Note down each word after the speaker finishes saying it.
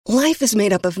Life is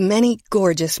made up of many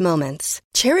gorgeous moments.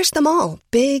 Cherish them all,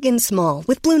 big and small,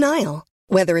 with Blue Nile.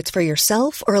 Whether it's for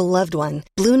yourself or a loved one,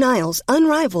 Blue Nile's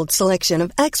unrivaled selection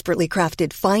of expertly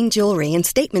crafted fine jewelry and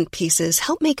statement pieces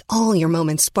help make all your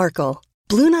moments sparkle.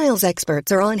 Blue Nile's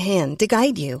experts are on hand to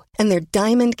guide you, and their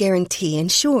diamond guarantee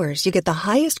ensures you get the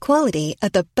highest quality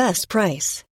at the best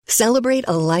price. Celebrate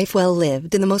a life well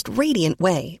lived in the most radiant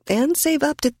way and save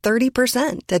up to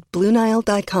 30% at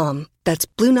BlueNile.com. That's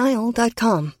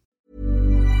BlueNile.com.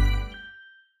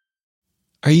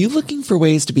 Are you looking for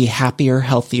ways to be happier,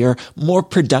 healthier, more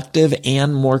productive,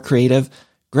 and more creative?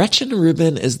 Gretchen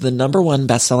Rubin is the #1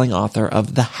 best-selling author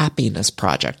of The Happiness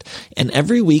Project, and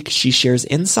every week she shares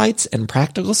insights and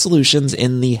practical solutions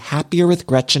in the Happier with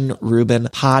Gretchen Rubin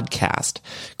podcast.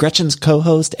 Gretchen's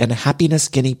co-host and happiness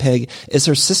guinea pig is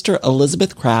her sister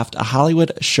Elizabeth Kraft, a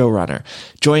Hollywood showrunner.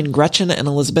 Join Gretchen and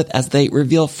Elizabeth as they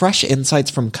reveal fresh insights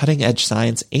from cutting-edge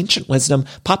science, ancient wisdom,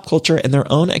 pop culture, and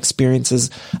their own experiences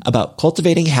about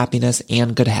cultivating happiness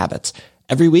and good habits.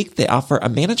 Every week, they offer a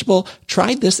manageable,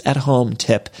 try-this-at-home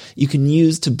tip you can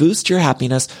use to boost your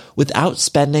happiness without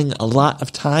spending a lot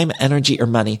of time, energy, or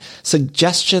money.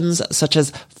 Suggestions such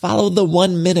as follow the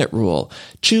 1-minute rule,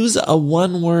 choose a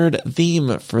 1-word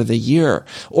theme for the year,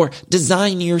 or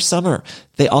design your summer.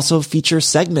 They also feature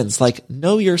segments like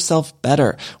Know Yourself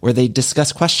Better, where they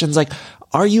discuss questions like,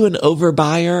 are you an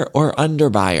overbuyer or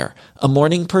underbuyer? A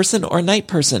morning person or night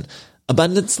person?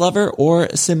 Abundance lover or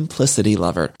simplicity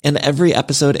lover. And every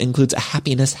episode includes a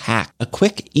happiness hack, a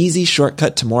quick, easy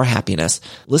shortcut to more happiness.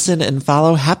 Listen and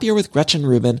follow Happier with Gretchen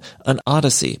Rubin, an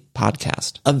Odyssey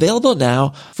podcast. Available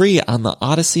now, free on the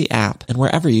Odyssey app and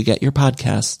wherever you get your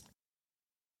podcasts.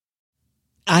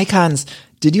 Icons.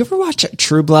 Did you ever watch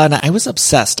True Blood? I was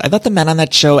obsessed. I thought the men on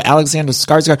that show, Alexander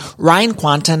Skarsgård, Ryan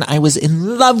Kwanten, I was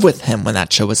in love with him when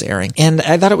that show was airing. And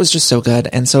I thought it was just so good.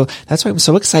 And so that's why I'm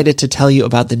so excited to tell you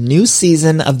about the new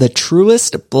season of the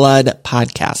Truest Blood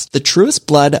podcast. The Truest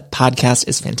Blood podcast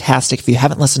is fantastic. If you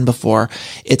haven't listened before,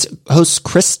 it's hosts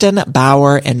Kristen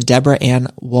Bauer and Deborah Ann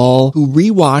Woll, who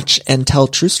rewatch and tell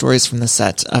true stories from the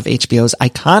set of HBO's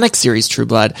iconic series True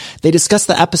Blood. They discuss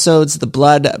the episodes, the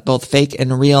blood, both fake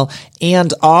and real,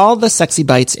 and all the sexy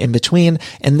bites in between.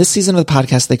 And this season of the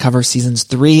podcast, they cover seasons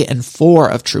 3 and 4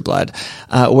 of True Blood,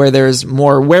 where there's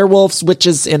more werewolves,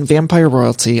 witches, and vampire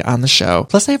royalty on the show.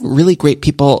 Plus, they have really great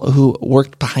people who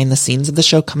worked behind the scenes of the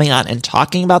show coming on and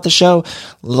talking about the show.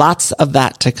 Lots of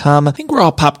that to come. I think we're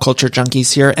all pop culture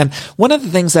junkies here. And one of the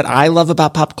things that I love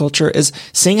about pop culture is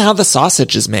seeing how the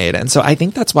sausage is made. And so I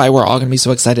think that's why we're all going to be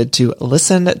so excited to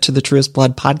listen to the Truest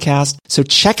Blood podcast. So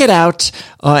check it out.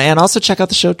 And also check out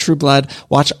the show True Blood.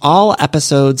 Watch all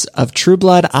episodes of True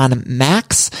Blood on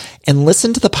Max and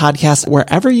listen to the podcast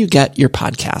wherever you get your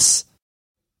podcasts.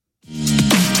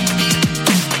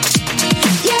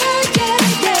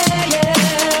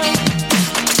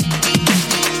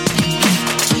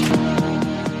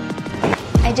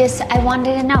 I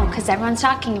wanted to know because everyone's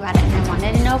talking about it and I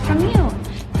wanted to know from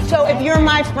you. So if you're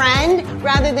my friend,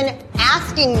 rather than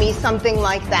asking me something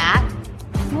like that,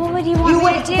 what would you want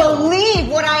me to do? You would believe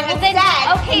what I have said.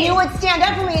 Okay. And you would stand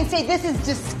up for me and say, this is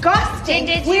disgusting.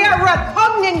 We are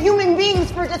repugnant human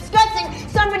beings for discussing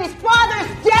somebody's father's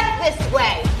death this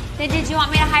way. Then did you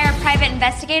want me to hire a private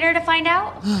investigator to find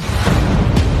out?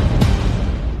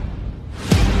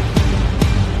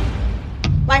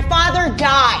 My father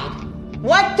died.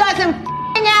 What doesn't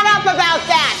add up about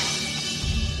that?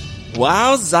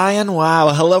 Wow, Zion,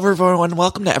 wow. Hello, everyone.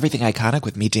 Welcome to Everything Iconic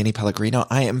with me, Danny Pellegrino.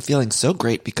 I am feeling so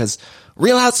great because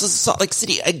Real Houses of Salt Lake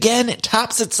City, again, it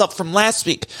tops itself from last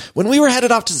week. When we were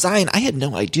headed off to Zion, I had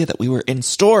no idea that we were in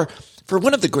store for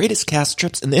one of the greatest cast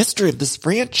trips in the history of this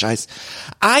franchise.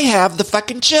 I have the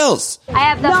fucking chills. I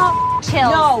have the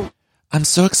chills. No. I'm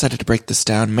so excited to break this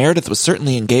down. Meredith was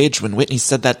certainly engaged when Whitney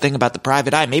said that thing about the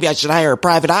private eye. Maybe I should hire a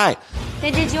private eye.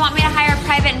 Then did you want me to hire a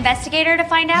private investigator to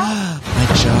find out?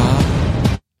 My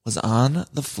jaw was on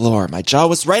the floor. My jaw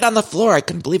was right on the floor. I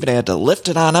couldn't believe it. I had to lift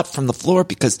it on up from the floor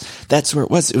because that's where it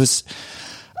was. It was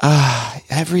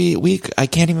every week. I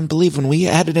can't even believe when we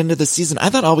headed into the season, I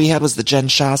thought all we had was the Jen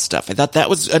Shah stuff. I thought that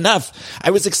was enough.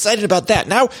 I was excited about that.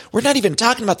 Now we're not even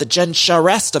talking about the Jen Shah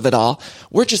rest of it all.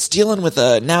 We're just dealing with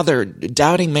now they're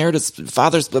doubting Meredith's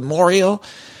father's memorial.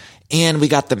 And we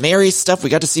got the Mary stuff.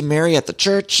 We got to see Mary at the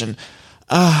church and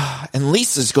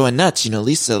Lisa's going nuts. You know,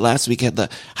 Lisa last week had the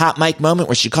hot mic moment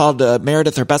where she called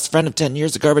Meredith her best friend of 10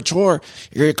 years a garbage whore.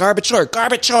 You're a garbage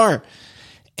whore.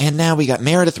 And now we got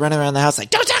Meredith running around the house like,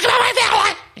 don't talk about my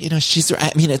family. You know,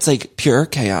 it's like pure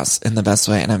chaos in the best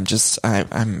way. And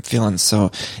I'm feeling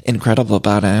so incredible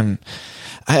about it.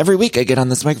 every week I get on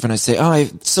this microphone, I say, oh,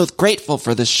 I'm so grateful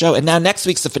for this show. And now next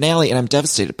week's the finale, and I'm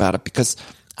devastated about it because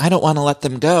I don't want to let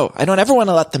them go. I don't ever want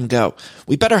to let them go.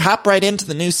 We better hop right into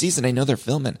the new season. I know they're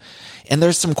filming. And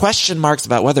there's some question marks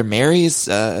about whether Mary's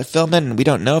filming, and we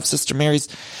don't know if Sister Mary's,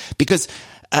 because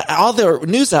all the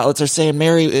news outlets are saying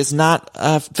Mary is not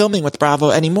filming with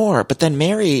Bravo anymore. But then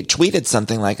Mary tweeted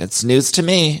something like, it's news to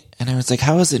me. And I was like,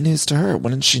 how is it news to her?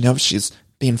 Wouldn't she know if she's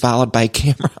being followed by a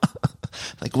camera?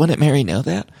 Like, wouldn't Mary know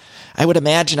that? I would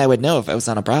imagine I would know if I was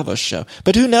on a Bravo show.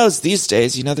 But who knows these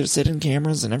days? You know, there's hidden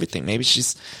cameras and everything. Maybe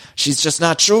she's just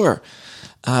not sure.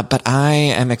 But I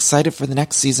am excited for the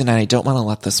next season, and I don't want to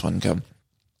let this one go.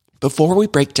 Before we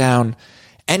break down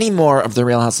any more of the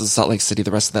Real Houses of Salt Lake City,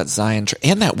 the rest of that Zion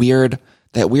and that weird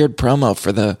promo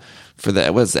for the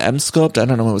was the M-Sculpt. I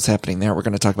don't know what was happening there. We're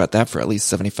going to talk about that for at least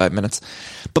 75 minutes.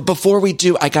 But before we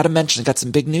do, I got to mention, I got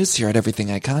some big news here at Everything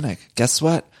Iconic. Guess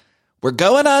what? We're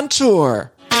going on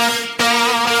tour.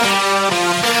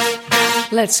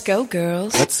 Let's go,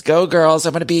 girls. Let's go, girls.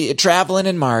 I'm going to be traveling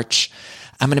in March.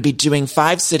 I'm going to be doing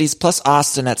 5 cities plus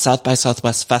Austin at South by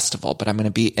Southwest Festival, but I'm going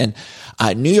to be in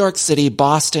New York City,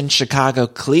 Boston, Chicago,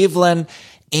 Cleveland,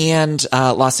 and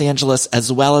Los Angeles,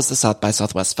 as well as the South by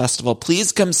Southwest Festival.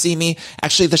 Please come see me.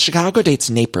 Actually, the Chicago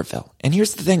date's Naperville. And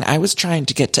here's the thing. I was trying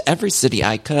to get to every city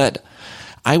I could.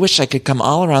 I wish I could come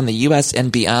all around the U.S.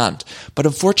 and beyond. But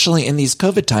unfortunately, in these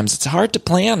COVID times, it's hard to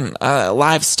plan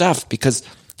live stuff because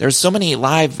there's so many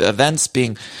live events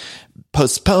being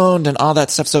postponed and all that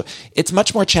stuff. So it's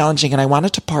much more challenging. And I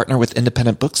wanted to partner with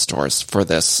independent bookstores for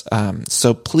this.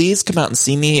 So please come out and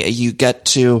see me. You get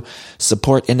to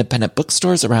support independent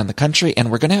bookstores around the country. And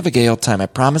we're going to have a gay old time. I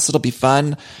promise it'll be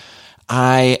fun.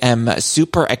 I am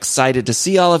super excited to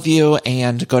see all of you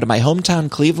and go to my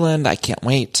hometown, Cleveland. I can't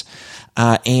wait.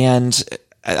 And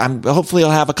hopefully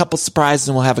I'll have a couple surprises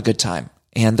and we'll have a good time.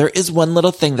 And there is one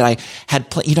little thing that I had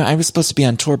I was supposed to be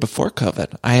on tour before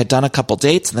COVID. I had done a couple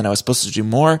dates and then I was supposed to do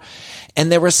more. And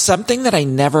there was something that I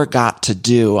never got to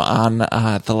do on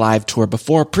the live tour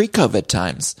before pre-COVID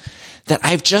times that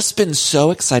I've just been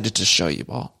so excited to show you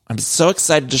all. I'm so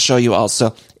excited to show you all.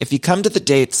 So if you come to the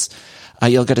dates,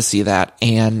 you'll get to see that.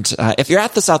 And if you're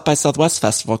at the South by Southwest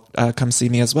Festival, come see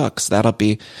me as well, because that'll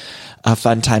be a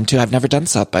fun time too. I've never done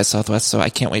South by Southwest, so I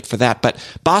can't wait for that. But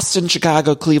Boston,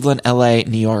 Chicago, Cleveland, LA,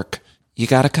 New York, you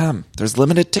gotta come. There's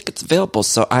limited tickets available,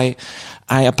 so I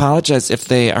apologize if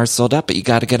they are sold out, but you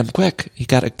gotta get them quick. You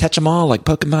gotta catch them all like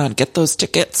Pokemon. Get those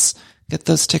tickets. Get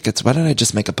those tickets. Why did I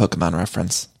just make a Pokemon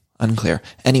reference? Unclear.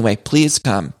 Anyway, please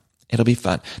come. It'll be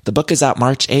fun. The book is out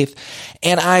March 8th,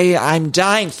 and I'm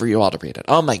dying for you all to read it.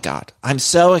 Oh my God. I'm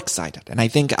so excited. And I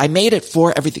think I made it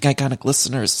for Everything Iconic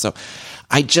listeners. So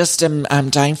I'm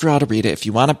dying for you all to read it. If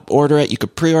you want to order it, you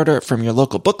could pre-order it from your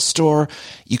local bookstore.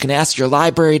 You can ask your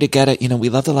library to get it. You know, we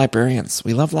love the librarians.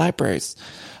 We love libraries.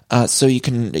 So you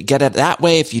can get it that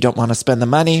way if you don't want to spend the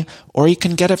money, or you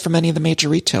can get it from any of the major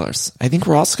retailers. I think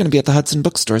we're also going to be at the Hudson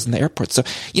bookstores in the airport. So,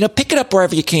 pick it up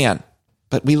wherever you can.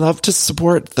 But we love to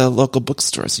support the local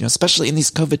bookstores, especially in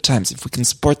these COVID times. If we can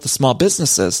support the small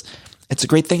businesses, it's a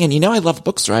great thing. And I love a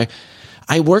bookstore.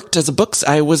 I worked at a bookstore.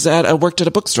 I worked at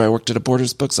a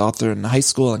Borders Books all through in high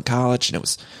school and college, and it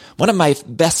was one of my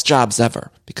best jobs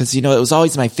ever because, it was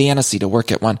always my fantasy to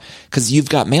work at one because You've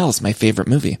Got Mail is my favorite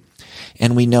movie.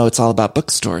 And we know it's all about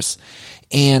bookstores.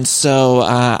 And so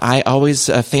I always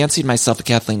fancied myself a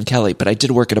Kathleen Kelly, but I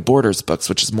did work at a Borders Books,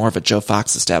 which is more of a Joe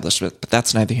Fox establishment, but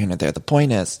that's neither here nor there. The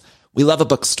point is, we love a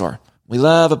bookstore. We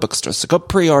love a bookstore. So go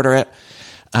pre-order it.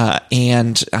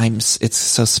 And it's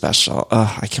so special.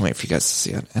 Oh, I can't wait for you guys to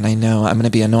see it. And I know I'm going to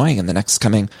be annoying in the next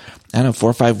coming, 4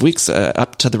 or 5 weeks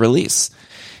up to the release.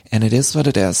 And it is what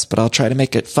it is, but I'll try to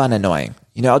make it fun annoying.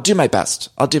 I'll do my best.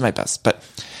 But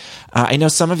I know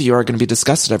some of you are going to be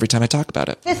disgusted every time I talk about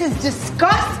it. This is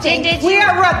disgusting. We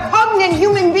are repugnant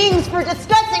human beings for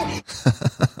discussing.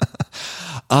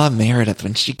 Oh, Meredith,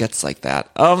 when she gets like that.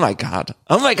 Oh my God.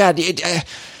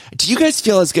 Do you guys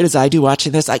feel as good as I do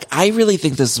watching this? I really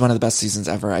think this is one of the best seasons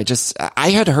ever. I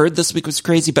had heard this week was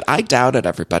crazy, but I doubted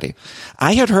everybody.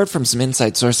 I had heard from some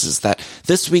inside sources that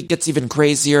this week gets even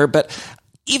crazier, but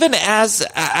even as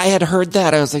I had heard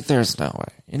that, I was like, there's no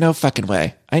way. No fucking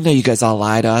way. I know you guys all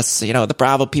lie to us. The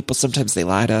Bravo people, sometimes they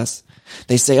lie to us.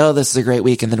 They say, oh, this is a great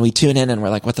week. And then we tune in and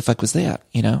we're like, what the fuck was that?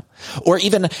 Or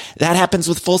even that happens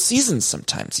with full seasons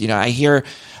sometimes. I hear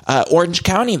Orange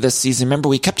County this season. Remember,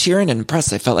 we kept hearing in the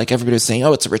press. I felt like everybody was saying,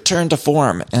 oh, it's a return to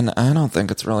form. And I don't think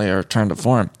it's really a return to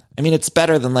form. I mean, it's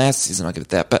better than last season. I'll give it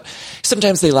that. But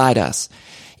sometimes they lie to us.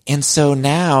 And so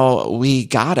now we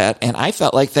got it, and I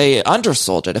felt like they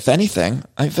undersold it. If anything,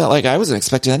 I felt like I wasn't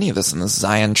expecting any of this in the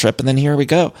Zion trip, and then here we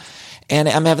go. and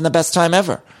I'm having the best time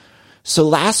ever. So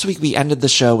last week we ended the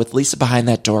show with Lisa behind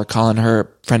that door calling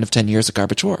her friend of 10 years a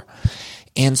garbage whore.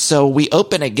 And so we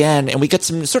open again and we get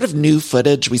some sort of new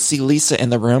footage. We see Lisa in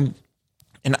the room.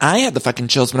 And I had the fucking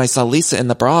chills when I saw Lisa in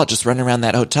the bra just running around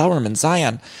that hotel room in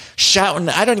Zion, shouting.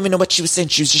 I don't even know what she was saying.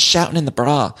 She was just shouting in the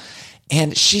bra.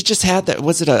 And she just had that,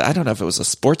 I don't know if it was a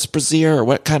sports brassiere or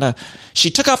what kind of,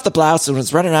 she took off the blouse and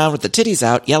was running around with the titties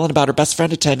out, yelling about her best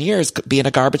friend of 10 years being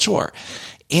a garbage whore.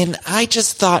 And I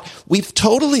just thought, we've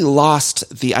totally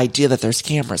lost the idea that there's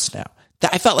cameras now.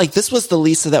 I felt like this was the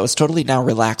Lisa that was totally now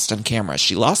relaxed on camera.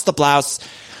 She lost the blouse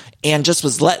and just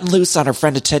was letting loose on her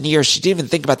friend of 10 years. She didn't even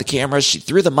think about the cameras. She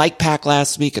threw the mic pack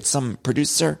last week at some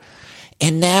producer.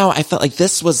 And now I felt like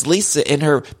this was Lisa in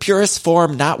her purest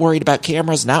form, not worried about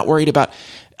cameras, not worried about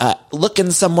looking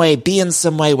some way, being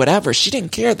some way, whatever. She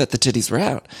didn't care that the titties were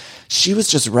out. She was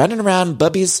just running around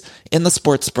bubbies in the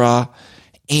sports bra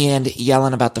and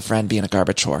yelling about the friend being a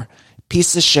garbage whore.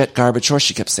 Piece of shit, garbage whore.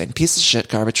 She kept saying, piece of shit,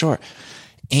 garbage whore.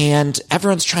 And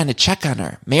everyone's trying to check on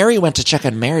her. Mary went to check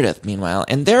on Meredith, meanwhile,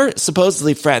 and they're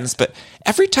supposedly friends, but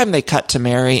every time they cut to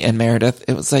Mary and Meredith,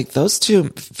 it was like those two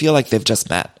feel like they've just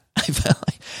met.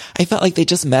 I felt like they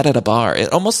just met at a bar.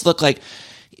 It almost looked like,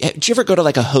 did you ever go to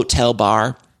like a hotel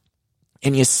bar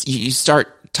and you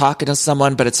start talking to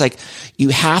someone, but it's like you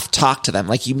half talk to them,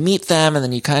 like you meet them and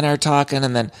then you kind of are talking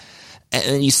and then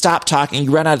you stop talking,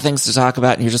 you run out of things to talk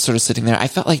about and you're just sort of sitting there. I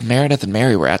felt like Meredith and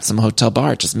Mary were at some hotel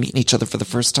bar just meeting each other for the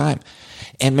first time.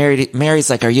 And Mary's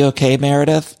like, are you okay,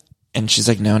 Meredith? And she's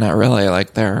like, no, not really.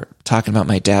 Like they're talking about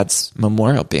my dad's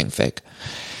memorial being fake.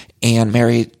 And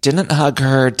Mary didn't hug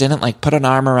her, didn't like put an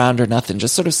arm around her, nothing,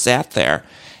 just sort of sat there.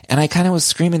 And I kind of was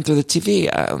screaming through the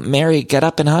TV, Mary, get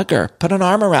up and hug her, put an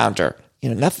arm around her. You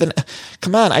know, nothing.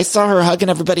 Come on. I saw her hugging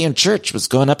everybody in church, was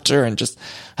going up to her and just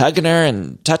hugging her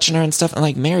and touching her and stuff. I'm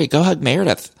like, Mary, go hug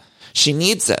Meredith. She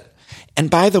needs it.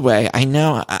 And by the way, I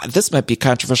know this might be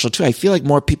controversial too. I feel like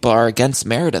more people are against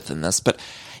Meredith in this, but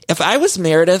if I was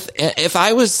Meredith, if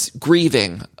I was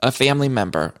grieving a family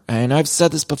member, I know I've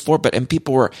said this before, and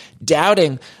people were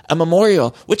doubting a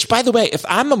memorial, which by the way, if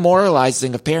I'm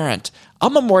memorializing a parent,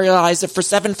 I'll memorialize it for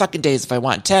 7 fucking days if I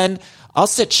want. 10, I'll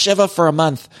sit Shiva for a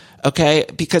month. Okay,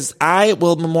 because I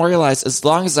will memorialize as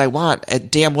long as I want,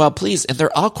 damn well please. And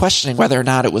they're all questioning whether or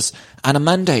not it was on a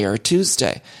Monday or a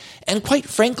Tuesday. And quite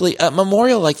frankly, a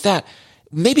memorial like that,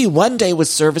 maybe one day with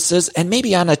services and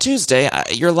maybe on a Tuesday,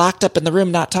 you're locked up in the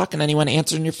room, not talking to anyone,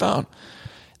 answering your phone.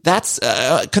 That's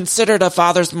considered a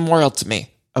father's memorial to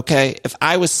me. Okay, if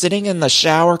I was sitting in the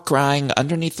shower crying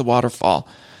underneath the waterfall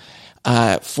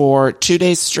for 2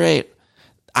 days straight,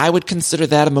 I would consider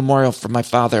that a memorial for my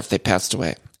father if they passed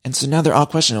away. And so now they're all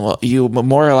questioning, well, you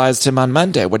memorialized him on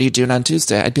Monday. What are you doing on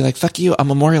Tuesday? I'd be like, fuck you. I'll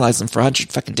memorialize him for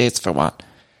 100 fucking days if I want.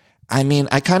 I mean,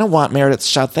 I kind of want Meredith to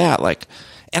shout that. Like,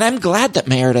 and I'm glad that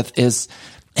Meredith is.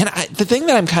 And the thing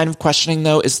that I'm kind of questioning,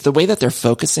 though, is the way that they're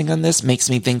focusing on this makes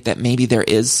me think that maybe there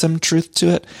is some truth to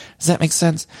it. Does that make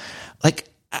sense? Like,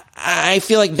 I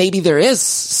feel like maybe there is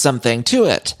something to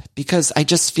it because I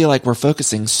just feel like we're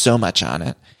focusing so much on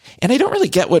it. And I don't really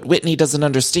get what Whitney doesn't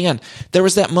understand. There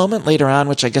was that moment later on,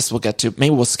 which I guess we'll get to.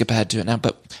 Maybe we'll skip ahead to it now.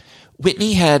 But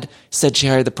Whitney had said she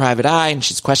hired the private eye and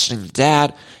she's questioning the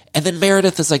dad. And then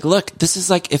Meredith is like, look, this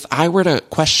is like if I were to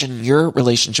question your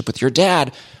relationship with your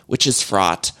dad, which is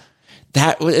fraught,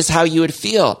 that is how you would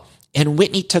feel. And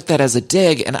Whitney took that as a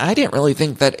dig. And I didn't really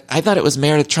think that. I thought it was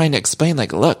Meredith trying to explain,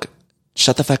 like, look,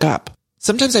 shut the fuck up.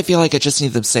 Sometimes I feel like I just need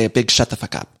them to say a big shut the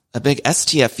fuck up. A big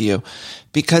STFU,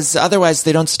 because otherwise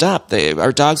they don't stop. They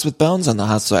are dogs with bones on the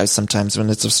Housewives sometimes. When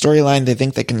it's a storyline they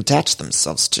think they can attach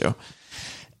themselves to.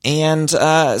 And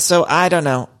so I don't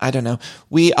know.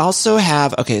 We also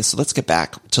have, okay, so let's get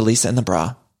back to Lisa in the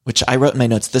bra, which I wrote in my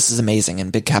notes. This is amazing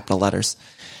in big capital letters.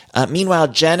 Meanwhile,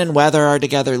 Jen and Weather are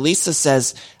together. Lisa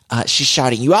says, she's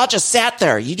shouting, you all just sat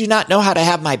there. You do not know how to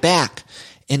have my back.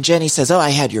 And Jenny says, oh, I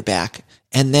had your back.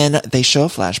 And then they show a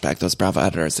flashback, those Bravo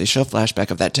editors, they show a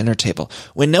flashback of that dinner table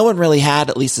when no one really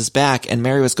had Lisa's back and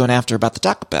Mary was going after her about the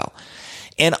Taco Bell.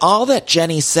 And all that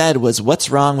Jenny said was, what's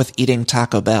wrong with eating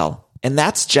Taco Bell? And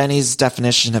that's Jenny's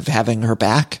definition of having her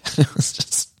back. It was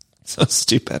just so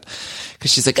stupid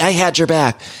because she's like, I had your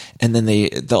back. And then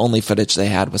the only footage they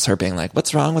had was her being like,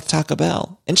 what's wrong with Taco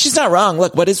Bell? And she's not wrong.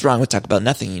 Look, what is wrong with Taco Bell?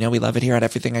 Nothing. You know, we love it here at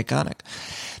Everything Iconic.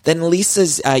 Then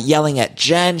Lisa's yelling at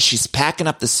Jen. She's packing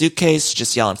up the suitcase,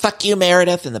 just yelling, fuck you,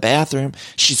 Meredith, in the bathroom.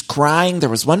 She's crying. There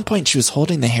was one point she was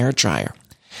holding the hairdryer.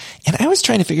 And I was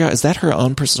trying to figure out, is that her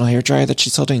own personal hairdryer that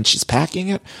she's holding and she's packing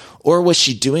it? Or was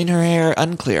she doing her hair?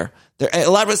 Unclear. A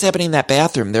lot was happening in that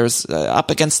bathroom. There was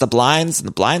up against the blinds, and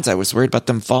the blinds, I was worried about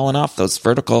them falling off, those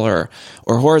vertical or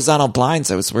horizontal blinds.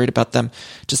 I was worried about them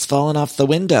just falling off the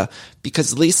window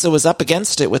because Lisa was up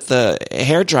against it with the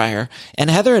hairdryer. And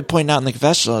Heather had pointed out in the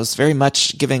confessional, it was very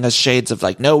much giving us shades of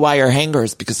like no wire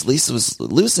hangers because Lisa was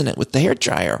losing it with the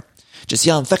hairdryer. Just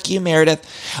yelling, fuck you, Meredith.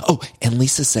 Oh, and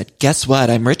Lisa said, guess what?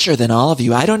 I'm richer than all of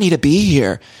you. I don't need to be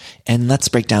here. And let's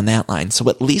break down that line. So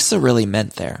what Lisa really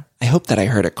meant there, I hope that I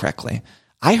heard it correctly.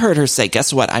 I heard her say,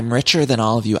 guess what? I'm richer than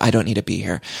all of you. I don't need to be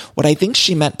here. What I think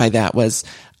she meant by that was,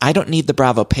 I don't need the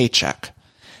Bravo paycheck.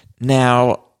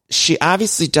 Now, she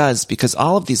obviously does because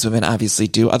all of these women obviously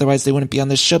do. Otherwise, they wouldn't be on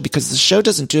this show because the show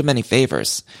doesn't do them any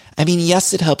favors. I mean,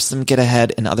 yes, it helps them get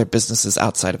ahead in other businesses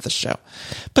outside of the show.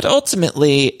 But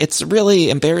ultimately, it's really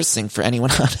embarrassing for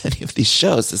anyone on any of these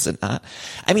shows, is it not?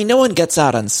 I mean, no one gets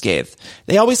out unscathed.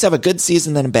 They always have a good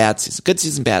season, then a bad season. Good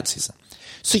season, bad season.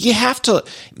 So you have to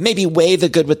maybe weigh the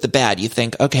good with the bad. You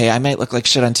think, okay, I might look like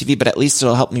shit on TV, but at least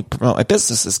it'll help me promote my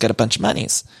businesses, get a bunch of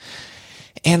monies.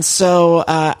 And so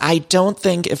I don't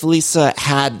think if Lisa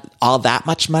had all that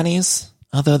much monies,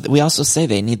 although we also say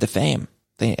they need the fame.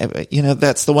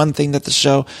 That's the one thing that the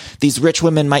show, these rich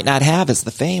women might not have is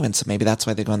the fame. And so maybe that's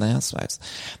why they go on the Housewives.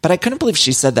 But I couldn't believe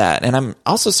she said that. And I'm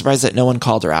also surprised that no one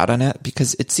called her out on it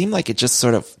because it seemed like it just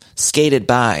sort of skated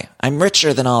by. I'm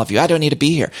richer than all of you. I don't need to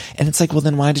be here. And it's like, well,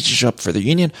 then why did you show up for the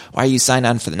reunion? Why are you signed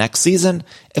on for the next season?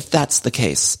 If that's the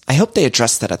case, I hope they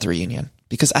address that at the reunion.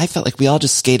 Because I felt like we all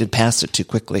just skated past it too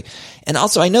quickly. And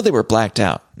also, I know they were blacked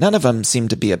out. None of them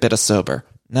seemed to be a bit of sober.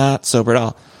 Not sober at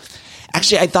all.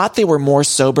 Actually, I thought they were more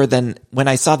sober than when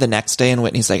I saw the next day and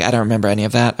Whitney's like, I don't remember any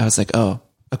of that. I was like, oh,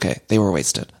 okay, they were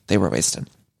wasted. They were wasted.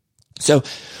 So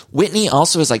Whitney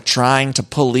also is like trying to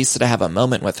pull Lisa to have a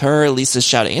moment with her. Lisa's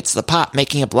shouting, it's the pot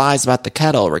making up lies about the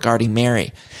kettle regarding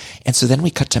Mary. And so then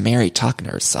we cut to Mary talking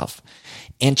to herself.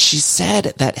 And she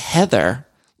said that Heather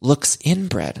looks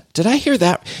inbred. Did I hear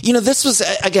that? This was,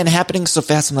 again, happening so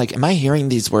fast. I'm like, am I hearing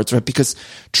these words right? Because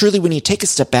truly, when you take a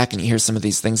step back and you hear some of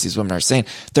these things these women are saying,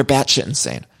 they're batshit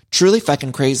insane. Truly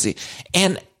fucking crazy.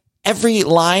 And every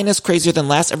line is crazier than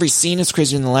last. Every scene is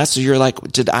crazier than the last. So you're like,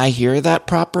 did I hear that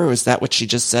proper? Or is that what she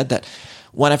just said? That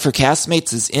one of her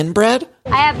castmates is inbred?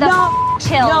 I have the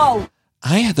chills. No.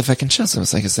 I had the fucking chills. I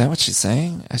was like, is that what she's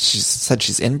saying? She said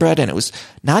she's inbred, and it was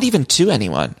not even to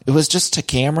anyone. It was just to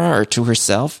camera or to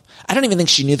herself. I don't even think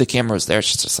she knew the camera was there.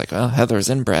 She's just like, well, Heather's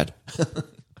inbred.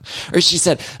 Or she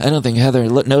said, I don't think Heather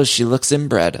knows she looks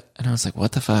inbred. And I was like,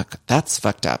 what the fuck? That's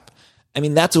fucked up. I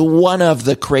mean, that's one of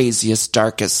the craziest,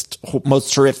 darkest,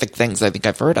 most horrific things I think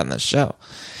I've heard on this show.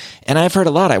 And I've heard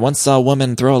a lot. I once saw a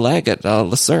woman throw a leg at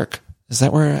Le Cirque. Is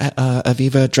that where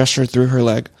Aviva Drescher threw her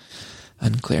leg?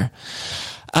 Unclear.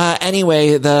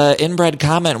 Anyway, the inbred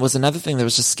comment was another thing that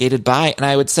was just skated by. And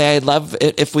I would say I'd love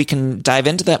it if we can dive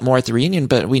into that more at the reunion,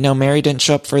 but we know Mary didn't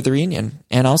show up for the reunion.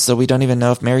 And also, we don't even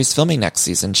know if Mary's filming next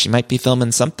season. She might be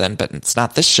filming something, but it's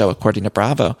not this show, according to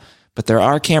Bravo. But there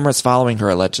are cameras following her,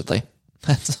 allegedly.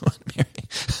 That's what Mary.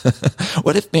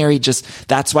 What if Mary just,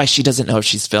 that's why she doesn't know if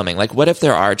she's filming. Like, what if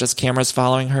there are just cameras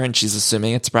following her and she's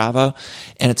assuming it's Bravo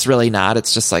and it's really not?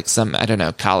 It's just like some, I don't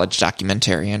know, college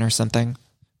documentarian or something.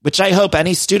 Which I hope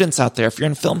any students out there, if you're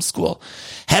in film school,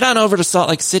 head on over to Salt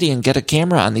Lake City and get a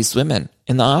camera on these women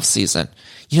in the off season.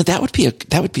 That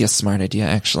would be a smart idea,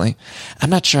 actually. I'm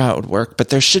not sure how it would work, but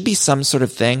there should be some sort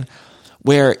of thing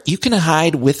where you can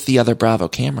hide with the other Bravo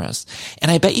cameras.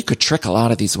 And I bet you could trick a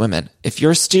lot of these women. If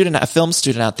you're a film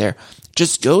student out there,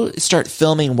 just go start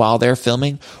filming while they're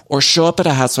filming or show up at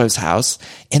a housewife's house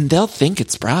and they'll think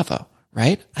it's Bravo,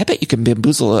 right? I bet you can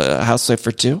bamboozle a housewife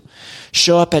or two.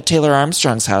 Show up at Taylor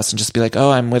Armstrong's house and just be like, oh,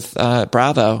 I'm with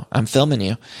Bravo. I'm filming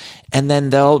you. And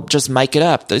then they'll just mic it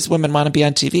up. These women want to be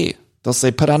on TV. They'll say,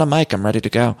 put on a mic. I'm ready to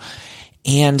go.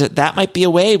 And that might be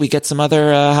a way we get some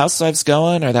other housewives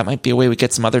going, or that might be a way we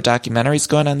get some other documentaries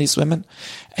going on these women.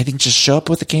 I think just show up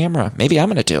with a camera. Maybe I'm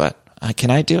going to do it.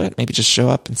 Can I do it? Maybe just show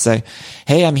up and say,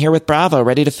 hey, I'm here with Bravo,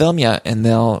 ready to film you. And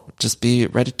they'll just be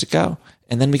ready to go.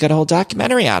 And then we got a whole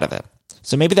documentary out of it.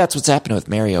 So maybe that's what's happening with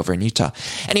Mary over in Utah.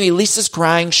 Anyway, Lisa's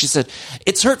crying. She said,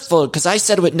 it's hurtful because I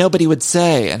said what nobody would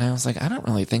say. And I was like, I don't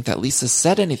really think that Lisa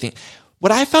said anything.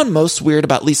 What I found most weird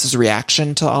about Lisa's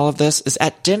reaction to all of this is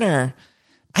at dinner,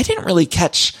 I didn't really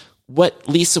catch what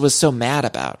Lisa was so mad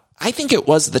about. I think it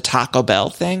was the Taco Bell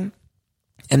thing.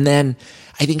 And then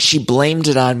I think she blamed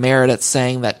it on Meredith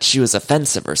saying that she was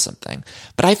offensive or something.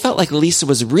 But I felt like Lisa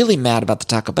was really mad about the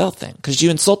Taco Bell thing because you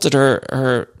insulted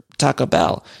her Taco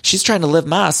Bell. She's trying to live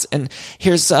Mas. And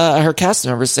here's her cast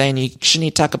member saying you shouldn't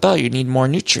eat Taco Bell. You need more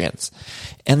nutrients.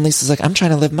 And Lisa's like, I'm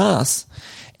trying to live Mas.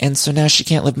 And so now she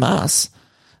can't live Mas.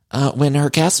 when her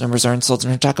cast members are insulting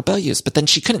her Taco Bell use. But then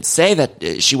she couldn't say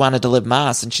that she wanted to live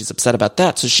Moss and she's upset about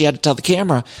that. So she had to tell the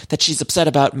camera that she's upset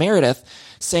about Meredith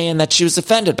saying that she was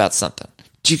offended about something.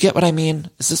 Do you get what I mean?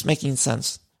 Is this making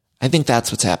sense? I think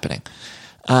that's what's happening.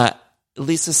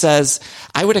 Lisa says,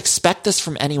 I would expect this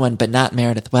from anyone, but not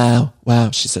Meredith. Wow.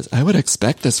 Wow. She says, I would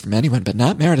expect this from anyone, but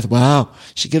not Meredith. Wow.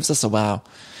 She gives us a wow.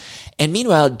 And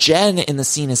meanwhile, Jen in the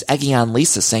scene is egging on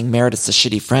Lisa, saying Meredith's a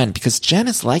shitty friend, because Jen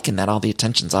is liking that all the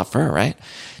attention's off her, right?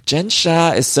 Jen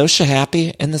Shah is so happy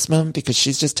in this moment because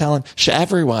she's just telling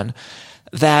everyone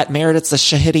that Meredith's a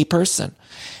shitty person.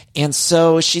 And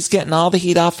so she's getting all the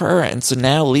heat off her. And so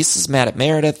now Lisa's mad at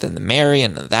Meredith and Mary,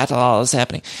 and that all is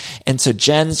happening. And so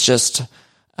Jen's just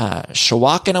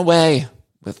walking away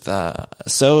with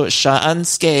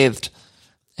unscathed.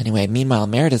 Anyway, meanwhile,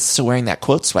 Meredith's still wearing that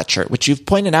quote sweatshirt, which you've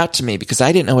pointed out to me because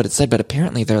I didn't know what it said, but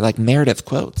apparently they're like Meredith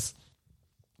quotes.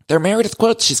 They're Meredith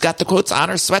quotes. She's got the quotes on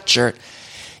her sweatshirt.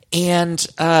 And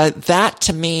that,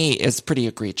 to me, is pretty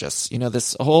egregious. You know,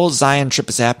 this whole Zion trip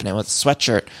is happening with a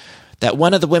sweatshirt that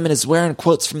one of the women is wearing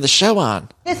quotes from the show on.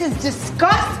 This is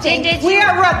disgusting. We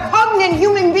are repugnant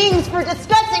human beings for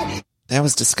discussing. That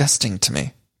was disgusting to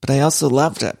me. But I also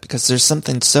loved it because there's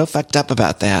something so fucked up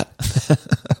about that.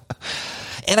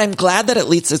 And I'm glad that at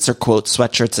least it's her quote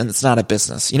sweatshirts and it's not a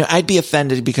business. You know, I'd be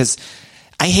offended because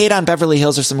I hate on Beverly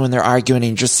Hills or something when they're arguing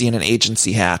and you just see an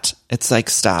agency hat. It's like,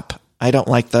 stop. I don't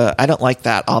like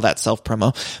that, all that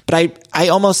self-promo. But I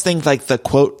almost think like the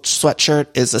quote sweatshirt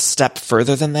is a step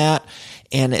further than that.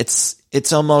 And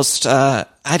it's almost, I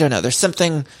don't know, there's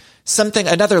something,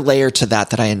 another layer to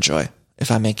that I enjoy, if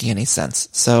I'm making any sense.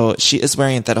 So she is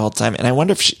wearing it that whole time. And I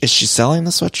wonder if is she selling the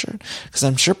sweatshirt? Because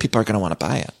I'm sure people are going to want to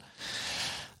buy it.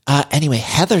 Anyway,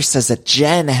 Heather says that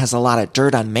Jen has a lot of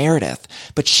dirt on Meredith,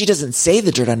 but she doesn't say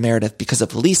the dirt on Meredith because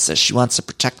of Lisa. She wants to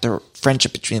protect the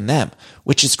friendship between them,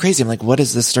 which is crazy. I'm like, what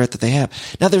is this dirt that they have?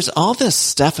 Now, there's all this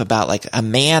stuff about like a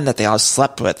man that they all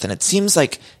slept with, and it seems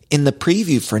like in the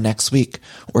preview for next week,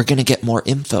 we're going to get more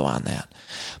info on that.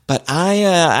 But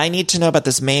I need to know about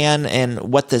this man and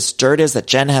what this dirt is that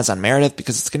Jen has on Meredith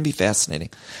because it's going to be fascinating.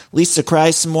 Lisa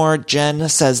cries some more. Jen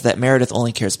says that Meredith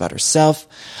only cares about herself.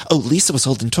 Oh, Lisa was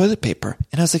holding toilet paper.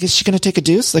 And I was like, is she going to take a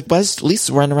deuce? Like, why is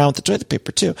Lisa running around with the toilet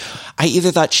paper too? I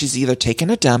either thought she's either taking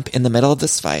a dump in the middle of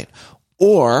this fight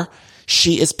or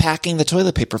she is packing the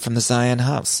toilet paper from the Zion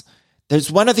house. There's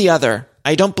one or the other.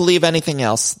 I don't believe anything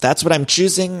else. That's what I'm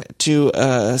choosing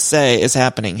to say is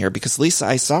happening here because Lisa,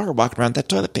 I saw her walking around with that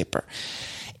toilet paper.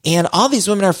 And all these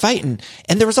women are fighting.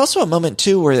 And there was also a moment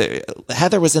too where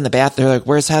Heather was in the bathroom. They're like,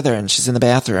 where's Heather? And she's in the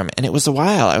bathroom. And it was a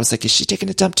while. I was like, is she taking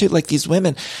a dump too? Like these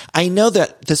women. I know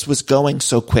that this was going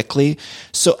so quickly.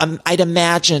 So I'd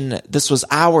imagine this was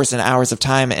hours and hours of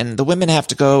time. And the women have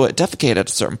to go defecate at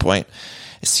a certain point.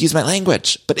 Excuse my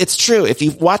language. But it's true. If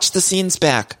you watch the scenes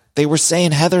back, they were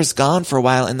saying Heather's gone for a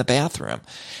while in the bathroom.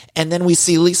 And then we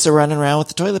see Lisa running around with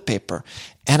the toilet paper.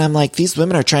 And I'm like, these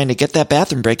women are trying to get that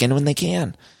bathroom break in when they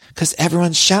can. Because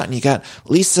everyone's shouting. You got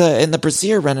Lisa in the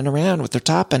brassiere running around with her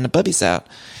top and the bubbies out.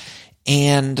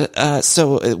 And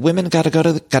so women gotta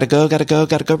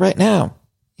go right now.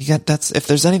 If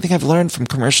there's anything I've learned from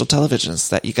commercial television, is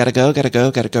that you gotta go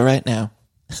right now.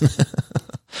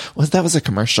 That was a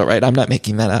commercial, right? I'm not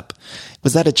making that up.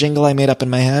 Was that a jingle I made up in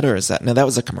my head, or is that, no, that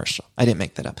was a commercial. I didn't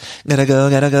make that up. Gotta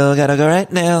go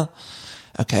right now.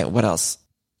 Okay, what else?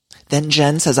 Then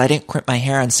Jen says, I didn't crimp my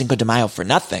hair on Cinco de Mayo for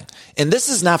nothing. And this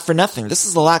is not for nothing. This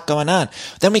is a lot going on.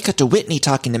 Then we cut to Whitney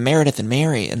talking to Meredith and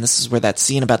Mary, and this is where that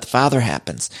scene about the father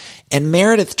happens. And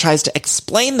Meredith tries to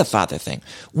explain the father thing.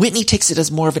 Whitney takes it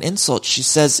as more of an insult. She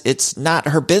says it's not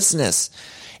her business.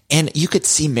 And you could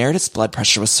see Meredith's blood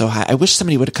pressure was so high. I wish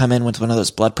somebody would have come in with one of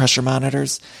those blood pressure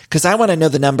monitors, because I want to know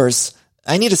the numbers.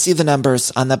 I need to see the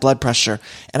numbers on that blood pressure.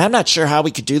 And I'm not sure how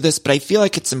we could do this, but I feel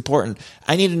like it's important.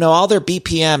 I need to know all their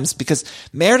BPMs because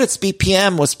Meredith's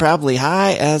BPM was probably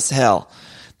high as hell.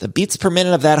 The beats per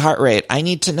minute of that heart rate. I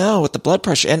need to know what the blood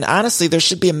pressure. And honestly, there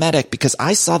should be a medic because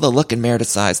I saw the look in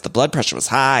Meredith's eyes. The blood pressure was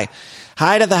high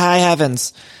to the high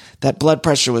heavens. That blood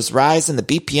pressure was rising. The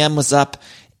BPM was up.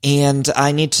 And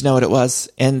I need to know what it was.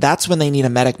 And that's when they need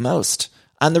a medic most.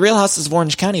 On the Real Houses of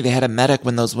Orange County, they had a medic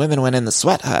when those women went in the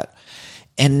sweat hut.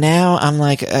 And now I'm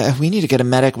like, we need to get a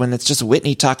medic when it's just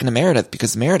Whitney talking to Meredith,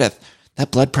 because Meredith,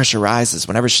 that blood pressure rises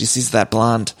whenever she sees that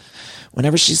blonde.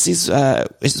 Whenever she sees,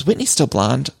 is Whitney still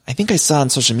blonde? I think I saw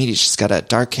on social media she's got a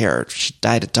dark hair. She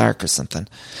dyed it dark or something.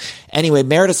 Anyway,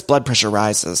 Meredith's blood pressure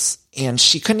rises. And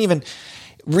she couldn't even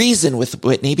reason with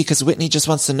Whitney because Whitney just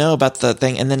wants to know about the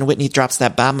thing, and then Whitney drops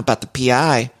that bomb about the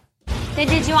PI. Then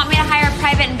did you want me to hire a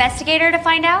private investigator to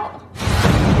find out?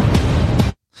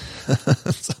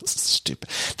 So stupid.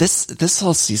 This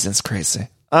whole season's crazy.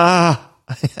 I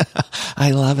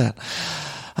love it.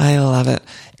 I love it.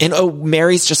 And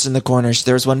Mary's just in the corner.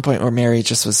 There was one point where Mary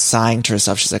just was sighing to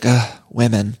herself. She's like,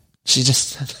 women. She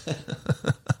just,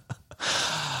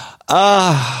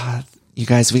 you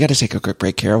guys, we got to take a quick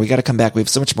break here. We got to come back. We have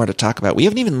so much more to talk about. We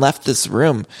haven't even left this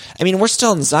room. I mean, we're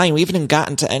still in Zion. We haven't even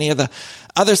gotten to any of the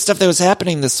other stuff that was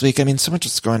happening this week. I mean, so much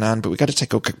is going on, but we got to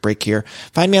take a quick break here.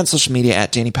 Find me on social media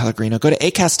at Danny Pellegrino. Go to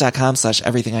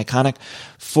acast.com/everythingiconic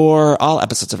for all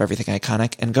episodes of Everything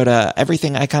Iconic, and go to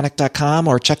everythingiconic.com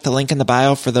or check the link in the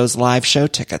bio for those live show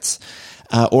tickets.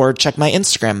 Or check my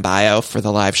Instagram bio for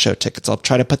the live show tickets. I'll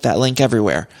try to put that link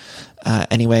everywhere.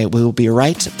 Anyway, we will be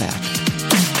right back.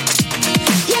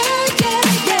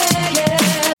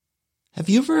 Have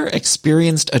you ever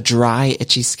experienced a dry,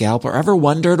 itchy scalp or ever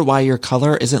wondered why your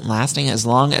color isn't lasting as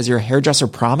long as your hairdresser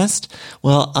promised?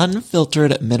 Well,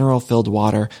 unfiltered mineral-filled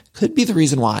water could be the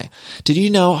reason why. Did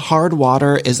you know hard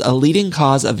water is a leading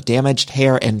cause of damaged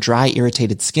hair and dry,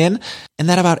 irritated skin? And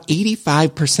that about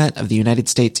 85% of the United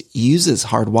States uses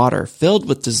hard water filled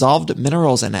with dissolved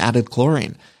minerals and added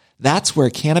chlorine. That's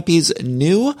where Canopy's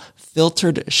new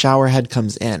filtered shower head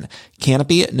comes in.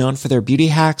 Canopy, known for their beauty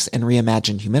hacks and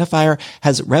reimagined humidifier,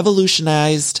 has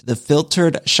revolutionized the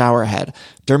filtered shower head.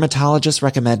 Dermatologists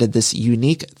recommended this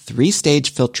unique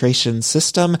 3-stage filtration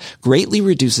system greatly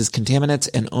reduces contaminants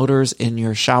and odors in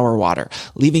your shower water,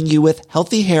 leaving you with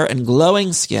healthy hair and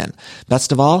glowing skin.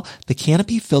 Best of all, the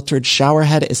Canopy filtered shower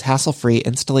head is hassle-free,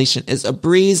 installation is a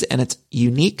breeze, and its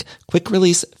unique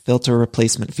quick-release filter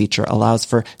replacement feature allows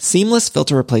for seamless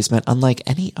filter replacement unlike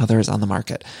any others on the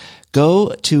market.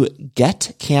 Go to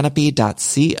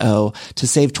getcanopy.co to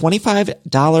save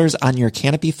 $25 on your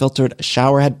Canopy filtered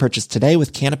showerhead purchase today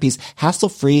with Canopy's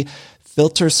hassle-free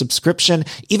filter subscription.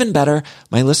 Even better,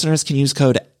 my listeners can use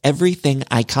code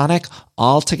EVERYTHINGICONIC,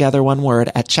 all together one word,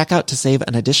 at checkout to save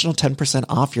an additional 10%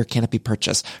 off your Canopy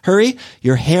purchase. Hurry,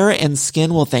 your hair and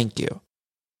skin will thank you.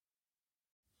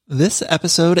 This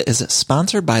episode is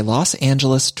sponsored by Los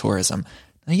Angeles Tourism.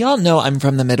 Now, y'all know I'm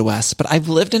from the Midwest, but I've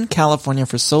lived in California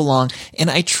for so long, and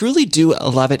I truly do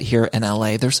love it here in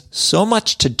LA. There's so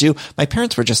much to do. My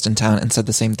parents were just in town and said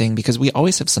the same thing because we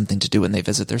always have something to do when they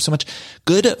visit. There's so much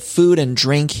good food and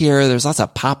drink here. There's lots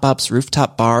of pop-ups,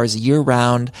 rooftop bars,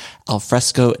 year-round, al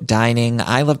fresco dining.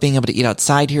 I love being able to eat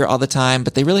outside here all the time,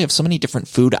 but they really have so many different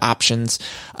food options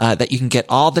that you can get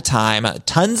all the time.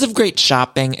 Tons of great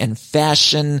shopping and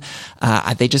fashion.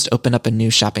 They just opened up a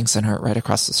new shopping center right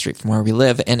across the street from where we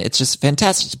live. And it's just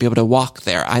fantastic to be able to walk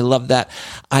there. I love that.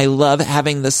 I love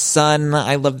having the sun.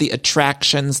 I love the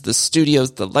attractions, the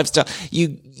studios, the lifestyle. You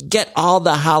get all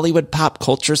the Hollywood pop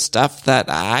culture stuff that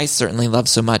I certainly love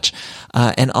so much.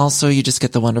 And also you just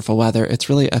get the wonderful weather. It's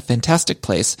really a fantastic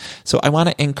place. So I want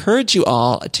to encourage you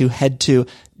all to head to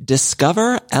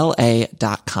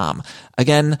discoverla.com.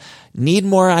 Again, need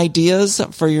more ideas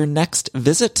for your next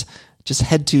visit? Just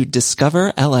head to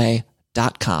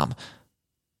discoverla.com.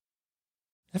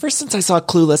 Ever since I saw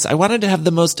Clueless, I wanted to have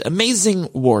the most amazing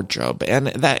wardrobe, and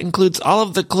that includes all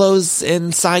of the clothes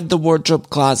inside the wardrobe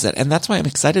closet, and that's why I'm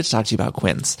excited to talk to you about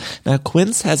Quince. Now,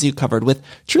 Quince has you covered with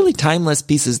truly timeless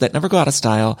pieces that never go out of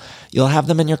style. You'll have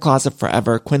them in your closet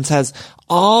forever. Quince has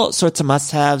all sorts of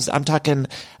must-haves. I'm talking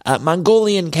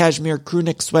Mongolian cashmere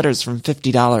crewneck sweaters from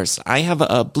 $50. I have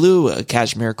a blue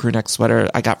cashmere crewneck sweater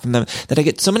I got from them that I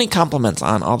get so many compliments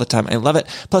on all the time. I love it.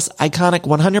 Plus, iconic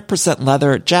 100%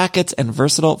 leather jackets and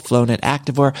versatile flow-knit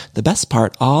activewear. The best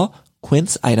part, all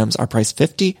Quince items are priced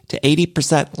 50 to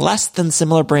 80% less than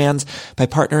similar brands. By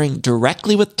partnering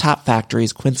directly with top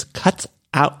factories, Quince cuts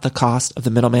out the cost of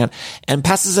the middleman and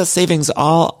passes us savings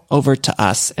all over to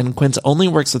us. And Quince only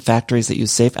works with factories that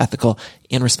use safe, ethical,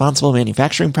 and responsible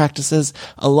manufacturing practices,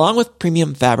 along with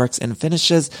premium fabrics and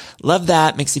finishes. Love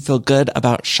that. Makes you feel good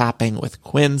about shopping with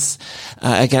Quince.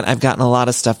 Again, I've gotten a lot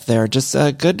of stuff there. Just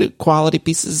good quality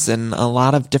pieces and a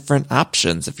lot of different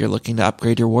options if you're looking to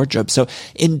upgrade your wardrobe. So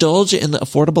indulge in the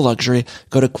affordable luxury.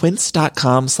 Go to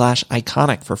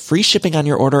quince.com/iconic for free shipping on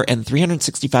your order and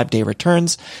 365-day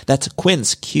returns. That's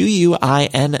Quince,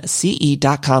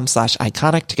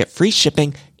 QUINCE.com/iconic to get free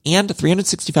shipping and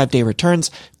 365-day returns.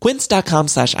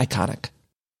 Quince.com/iconic.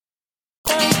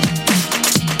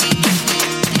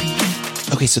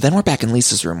 Okay, so then we're back in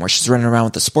Lisa's room where she's running around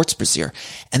with the sports brassiere.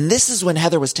 And this is when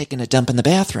Heather was taking a dump in the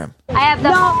bathroom. I have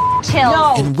the chills.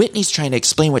 No. And Whitney's trying to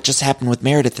explain what just happened with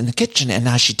Meredith in the kitchen and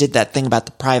how she did that thing about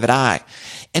the private eye.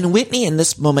 And Whitney in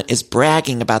this moment is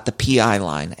bragging about the PI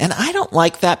line. And I don't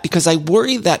like that because I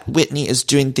worry that Whitney is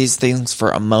doing these things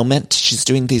for a moment. She's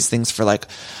doing these things for like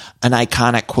an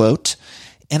iconic quote.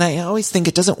 And I always think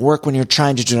it doesn't work when you're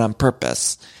trying to do it on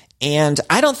purpose. And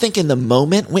I don't think in the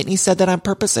moment Whitney said that on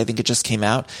purpose. I think it just came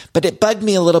out. But it bugged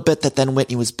me a little bit that then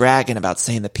Whitney was bragging about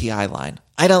saying the PI line.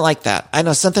 I don't like that. I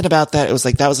know something about that. It was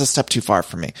like, that was a step too far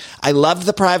for me. I loved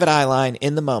the private eye line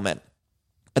in the moment.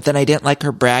 But then I didn't like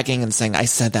her bragging and saying, I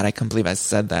said that. I can't believe I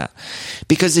said that.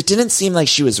 Because it didn't seem like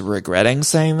she was regretting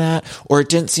saying that, or it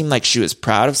didn't seem like she was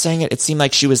proud of saying it. It seemed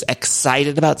like she was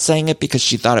excited about saying it because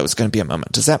she thought it was going to be a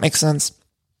moment. Does that make sense?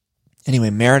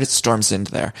 Anyway, Meredith storms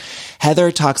into there.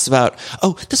 Heather talks about,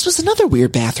 oh, this was another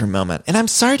weird bathroom moment. And I'm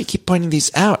sorry to keep pointing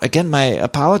these out. Again, my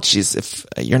apologies if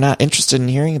you're not interested in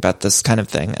hearing about this kind of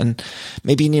thing. And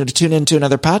maybe you need to tune into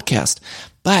another podcast.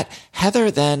 But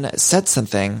Heather then said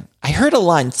something. I heard a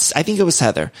line, I think it was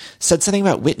Heather, said something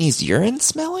about Whitney's urine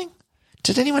smelling.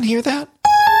 Did anyone hear that?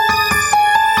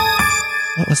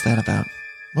 What was that about?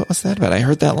 What was that about? I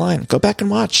heard that line. Go back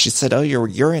and watch. She said, oh, your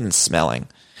urine's smelling.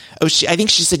 Oh, I think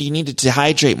she said you needed to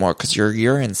hydrate more because your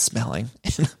urine's smelling.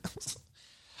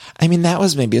 I mean, that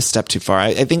was maybe a step too far.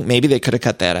 I think maybe they could have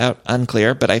cut that out.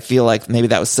 Unclear, but I feel like maybe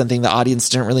that was something the audience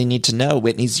didn't really need to know.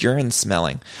 Whitney's urine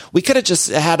smelling. We could have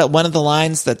just had one of the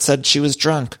lines that said she was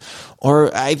drunk.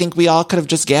 Or I think we all could have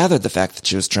just gathered the fact that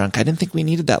she was drunk. I didn't think we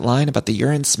needed that line about the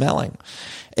urine smelling.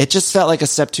 It just felt like a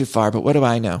step too far, but what do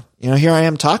I know? You know, here I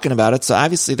am talking about it, so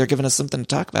obviously they're giving us something to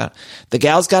talk about. The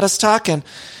gals got us talking.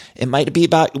 It might be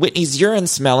about Whitney's urine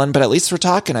smelling, but at least we're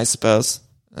talking, I suppose.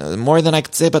 More than I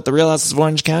could say about the Real Houses of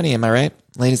Orange County, am I right?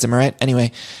 Ladies, am I right?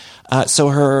 Anyway, so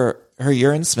her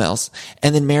urine smells.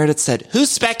 And then Meredith said, who's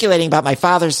speculating about my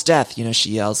father's death? You know,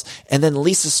 she yells. And then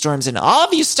Lisa storms in, all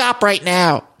of you stop right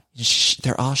now.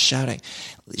 They're all shouting.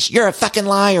 You're a fucking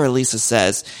liar, Lisa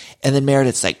says. And then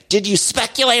Meredith's like, did you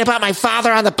speculate about my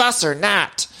father on the bus or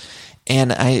not?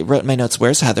 And I wrote in my notes,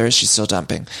 where's Heather? Is she still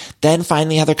dumping? Then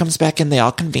finally Heather comes back in. They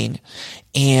all convene.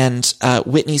 And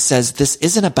Whitney says, this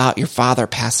isn't about your father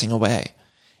passing away.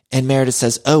 And Meredith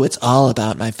says, oh, it's all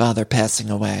about my father passing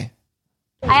away.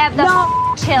 I have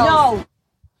the chills. No.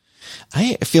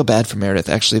 I feel bad for Meredith,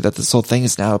 actually, that this whole thing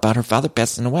is now about her father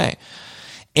passing away.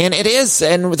 And it is.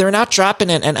 And they're not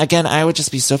dropping it. And again, I would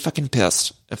just be so fucking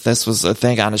pissed if this was a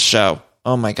thing on a show.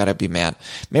 Oh my God, I'd be mad.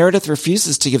 Meredith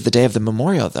refuses to give the day of the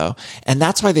memorial, though. And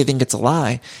that's why they think it's a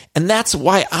lie. And that's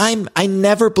why I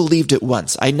never believed it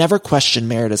once. I never questioned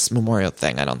Meredith's memorial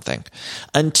thing, I don't think.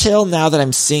 Until now that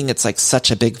I'm seeing it's like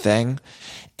such a big thing.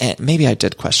 And maybe I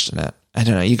did question it. I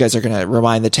don't know. You guys are going to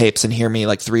rewind the tapes and hear me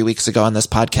like 3 weeks ago on this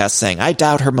podcast saying, I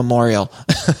doubt her memorial.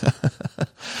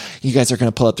 You guys are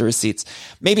going to pull up the receipts.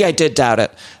 Maybe I did doubt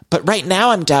it. But right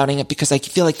now I'm doubting it because I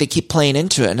feel like they keep playing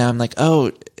into it. And now I'm like,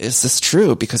 oh, is this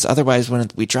true? Because otherwise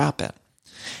wouldn't we drop it?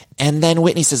 And then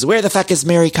Whitney says, where the fuck is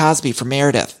Mary Cosby for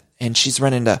Meredith? And she's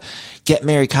running to get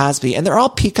Mary Cosby. And they're all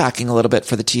peacocking a little bit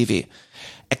for the TV.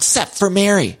 Except for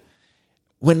Mary.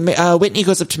 When Whitney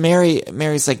goes up to Mary,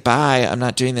 Mary's like, bye, I'm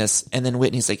not doing this. And then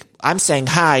Whitney's like, I'm saying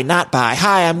hi, not bye.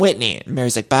 Hi, I'm Whitney. And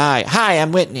Mary's like, bye. Hi,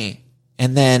 I'm Whitney.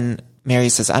 And then Mary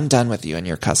says, I'm done with you and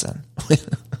your cousin.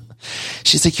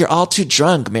 She's like, you're all too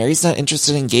drunk. Mary's not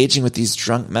interested in engaging with these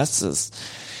drunk messes.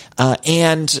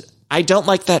 And I don't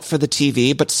like that for the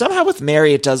TV, but somehow with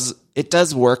Mary, it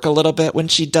does work a little bit when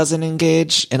she doesn't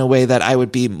engage in a way that I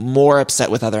would be more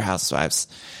upset with other housewives.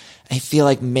 I feel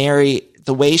like Mary,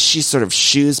 the way she sort of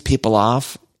shoos people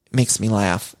off makes me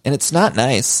laugh. And it's not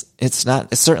nice. It's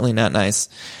certainly not nice.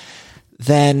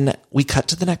 Then we cut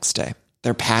to the next day.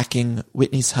 They're packing.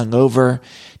 Whitney's hungover.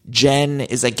 Jen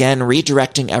is again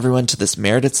redirecting everyone to this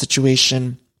Meredith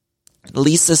situation.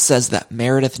 Lisa says that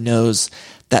Meredith knows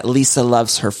that Lisa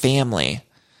loves her family,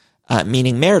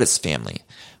 meaning Meredith's family.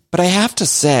 But I have to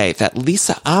say that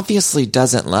Lisa obviously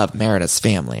doesn't love Meredith's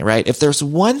family, right? If there's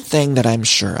one thing that I'm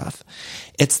sure of,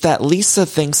 it's that Lisa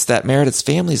thinks that Meredith's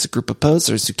family is a group of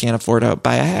posers who can't afford to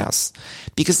buy a house.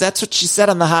 Because that's what she said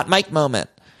on the hot mic moment.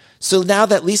 So now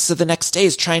that Lisa the next day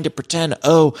is trying to pretend,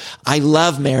 oh, I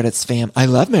love Meredith's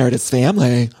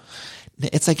family.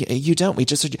 It's like, you don't. We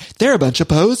just heard you. They're a bunch of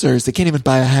posers. They can't even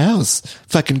buy a house.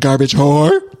 Fucking garbage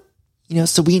whore. You know,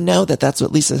 so we know that that's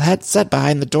what Lisa had said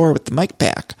behind the door with the mic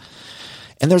pack.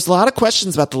 And there's a lot of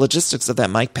questions about the logistics of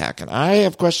that mic pack. And I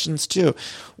have questions too.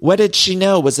 What did she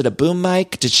know? Was it a boom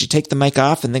mic? Did she take the mic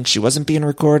off and think she wasn't being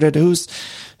recorded? Who's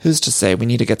to say? We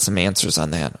need to get some answers on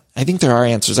that. I think there are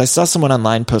answers. I saw someone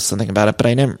online post something about it, but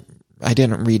I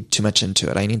didn't read too much into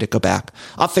it. I need to go back.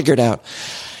 I'll figure it out.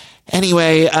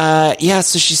 Anyway,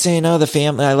 so she's saying, oh, the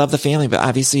family, I love the family, but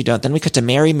obviously you don't. Then we cut to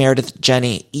Mary, Meredith,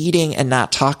 Jenny eating and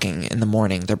not talking in the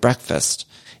morning, their breakfast.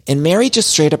 And Mary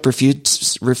just straight up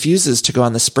refuses to go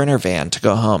on the Sprinter van to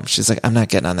go home. She's like, I'm not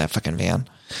getting on that fucking van.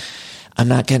 I'm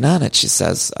not getting on it, she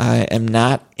says. I am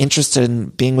not interested in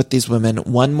being with these women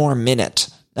one more minute.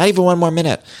 Not even one more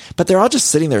minute. But they're all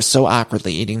just sitting there so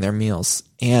awkwardly eating their meals.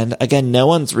 And again, no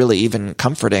one's really even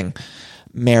comforting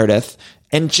Meredith.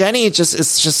 And Jenny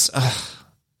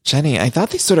Jenny, I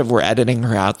thought they sort of were editing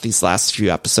her out these last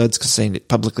few episodes because they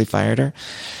publicly fired her.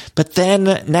 But then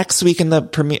next week in the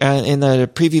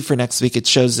preview for next week, it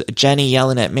shows Jenny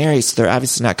yelling at Mary. So they're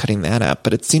obviously not cutting that up.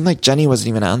 But it seemed like Jenny wasn't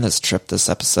even on this trip this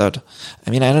episode.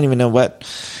 I mean, I don't even know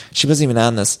she wasn't even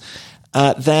on this.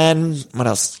 Then what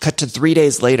else? Cut to 3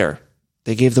 days later.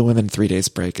 They gave the women 3 days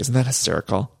break. Isn't that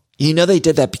hysterical? You know, they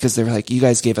did that because they were like, you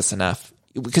guys gave us enough.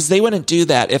 Because they wouldn't do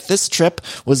that. If this trip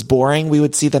was boring, we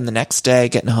would see them the next day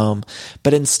getting home.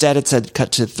 But instead it said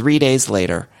cut to 3 days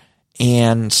later.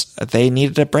 And they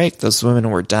needed a break. Those women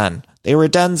were done. They were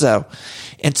donezo.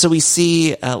 And so we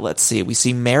see, we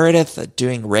see Meredith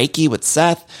doing Reiki with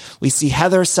Seth. We see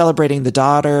Heather celebrating the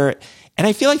daughter. And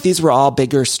I feel like these were all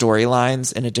bigger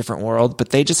storylines in a different world, but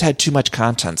they just had too much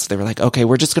content. So they were like, okay,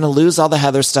 we're just going to lose all the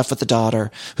Heather stuff with the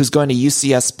daughter who's going to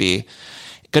UCSB.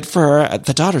 Good for her.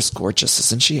 The daughter's gorgeous,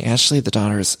 isn't she? Ashley, the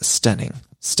daughter is stunning.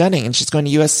 Stunning. And she's going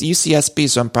to UCSB,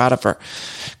 so I'm proud of her.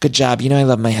 Good job. You know, I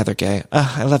love my Heather Gay.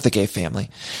 I love the Gay family.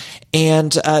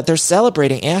 And they're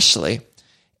celebrating Ashley.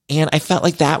 And I felt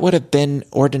like that would have been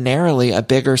ordinarily a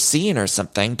bigger scene or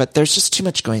something, but there's just too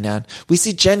much going on. We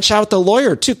see Jen Chow with the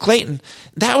lawyer too, Clayton.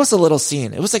 That was a little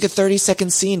scene. It was like a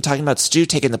 30-second scene talking about Stu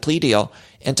taking the plea deal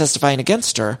and testifying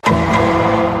against her.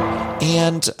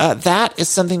 And that is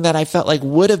something that I felt like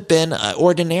would have been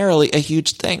ordinarily a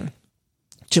huge thing.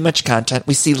 Too much content.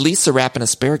 We see Lisa wrapping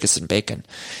asparagus and bacon.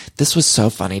 This was so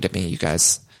funny to me, you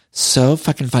guys. So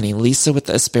fucking funny. Lisa with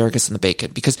the asparagus and the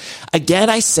bacon. Because, again,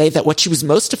 I say that what she was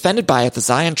most offended by at the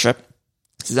Zion trip,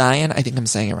 Zion, I think I'm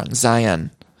saying it wrong,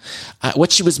 Zion.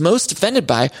 What she was most offended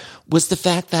by was the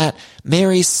fact that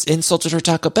Mary insulted her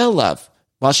Taco Bell love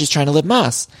while she's trying to live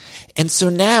Moss. And so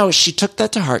now she took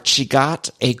that to heart. She got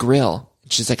a grill.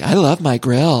 She's like, I love my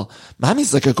grill.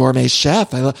 Mommy's like a gourmet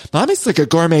chef. Mommy's like a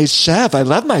gourmet chef. I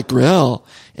love my grill.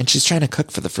 And she's trying to cook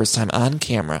for the first time on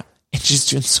camera. And she's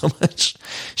doing so much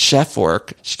chef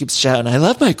work. She keeps shouting, I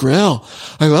love my grill.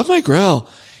 I love my grill.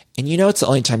 And you know, it's the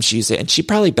only time she used it. And she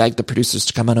probably begged the producers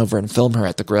to come on over and film her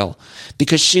at the grill.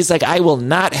 Because she's like, I will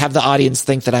not have the audience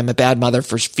think that I'm a bad mother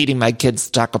for feeding my kids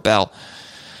Taco Bell.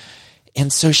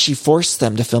 And so she forced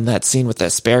them to film that scene with the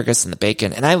asparagus and the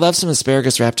bacon. And I love some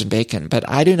asparagus wrapped in bacon. But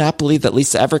I do not believe that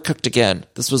Lisa ever cooked again.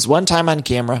 This was one time on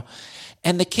camera.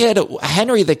 And the kid,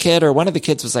 Henry the kid, or one of the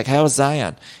kids was like, how was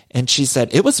Zion? And she said,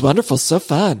 it was wonderful, so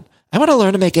fun. I want to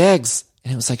learn to make eggs.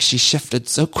 And it was like she shifted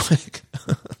so quick.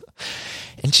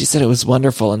 And she said it was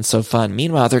wonderful and so fun.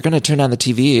 Meanwhile, they're going to turn on the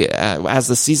TV as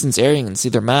the season's airing and see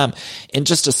their mom in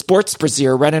just a sports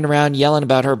brassiere running around yelling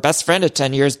about her best friend of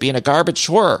 10 years being a garbage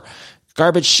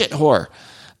shit whore.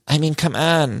 I mean, come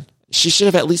on. She should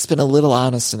have at least been a little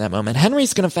honest in that moment.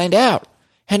 Henry's going to find out.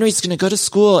 Henry's going to go to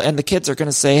school and the kids are going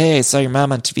to say, hey, I saw your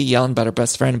mom on TV yelling about her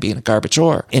best friend being a garbage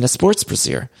whore in a sports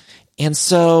brassiere. And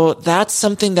so that's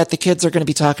something that the kids are going to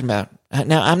be talking about.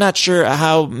 Now, I'm not sure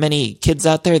how many kids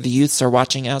out there, the youths, are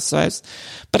watching Housewives,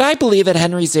 but I believe at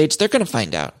Henry's age, they're going to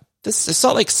find out. This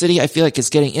Salt Lake City, I feel like, is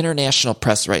getting international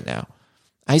press right now.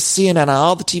 I see it on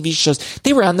all the TV shows.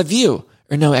 They were on The View.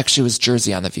 Or no, actually it was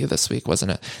Jersey on The View this week,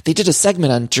 wasn't it? They did a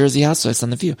segment on Jersey Housewives on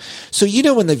The View. So you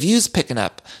know when The View's picking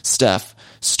up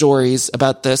stories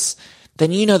about this,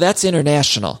 then you know that's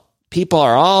international. People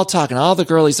are all talking, all the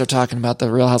girlies are talking about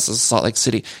the Real Houses of Salt Lake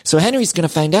City. So Henry's going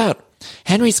to find out.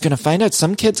 Some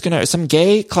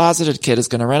gay closeted kid is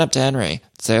going to run up to Henry,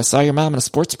 say, I saw your mom in a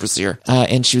sports brassiere,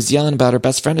 and she was yelling about her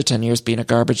best friend of 10 years being a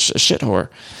garbage shit whore.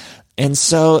 And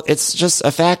so it's just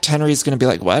a fact. Henry's going to be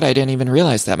like, what? I didn't even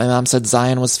realize that. My mom said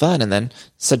Zion was fun and then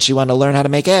said she wanted to learn how to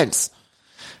make eggs.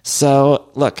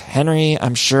 So look, Henry,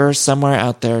 I'm sure somewhere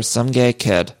out there, some gay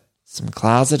kid, some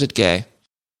closeted gay.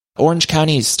 Orange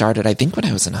County started, I think, when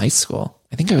I was in high school.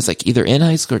 I think I was like either in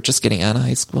high school or just getting out of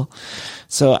high school.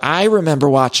 So I remember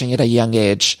watching it at a young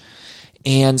age.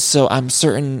 And so I'm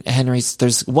certain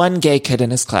there's one gay kid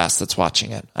in his class that's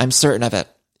watching it. I'm certain of it.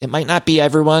 It might not be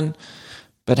everyone,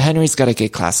 but Henry's got a gay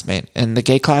classmate, and the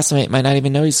gay classmate might not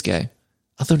even know he's gay.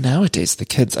 Although nowadays, the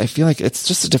kids, I feel like it's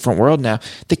just a different world now.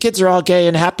 The kids are all gay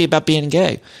and happy about being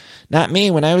gay. Not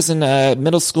me. When I was in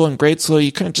middle school and grade school,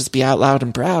 you couldn't just be out loud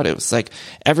and proud. It was like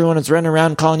everyone was running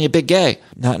around calling you big gay.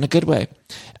 Not in a good way.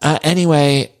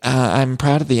 Anyway, I'm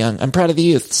proud of the young. I'm proud of the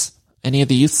youths. Any of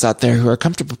the youths out there who are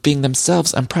comfortable being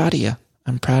themselves, I'm proud of you.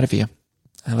 I'm proud of you.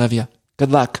 I love you.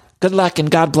 Good luck. Good luck and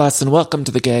God bless and welcome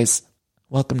to the gays.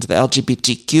 Welcome to the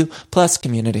LGBTQ plus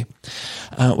community.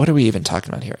 What are we even talking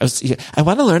about here? I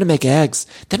want to learn to make eggs.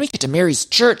 Then we get to Mary's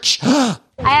church. I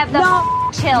have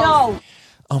the chills. No.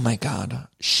 Oh my God.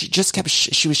 She just kept,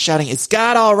 she was shouting, is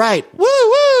God all right? Woo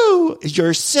woo.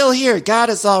 You're still here. God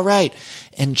is all right.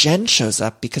 And Jen shows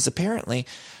up because apparently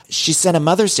she sent a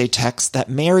Mother's Day text that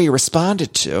Mary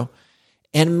responded to.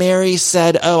 And Mary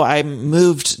said,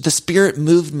 the Spirit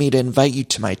moved me to invite you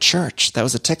to my church. That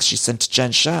was a text she sent to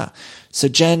Jen Shah. So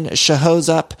Jen shows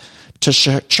up to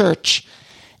church,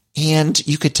 and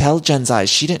you could tell Jen's eyes.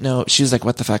 She didn't know. She was like,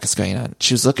 what the fuck is going on?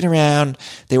 She was looking around.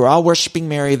 They were all worshiping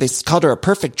Mary. They called her a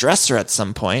perfect dresser at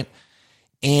some point.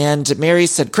 And Mary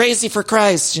said, crazy for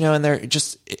Christ, and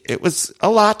it was a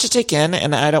lot to take in.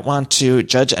 And I don't want to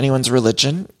judge anyone's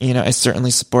religion. I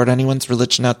certainly support anyone's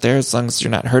religion out there as long as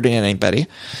you're not hurting anybody.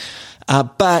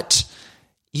 But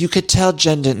you could tell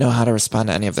Jen didn't know how to respond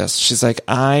to any of this. She's like,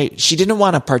 she didn't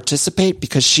want to participate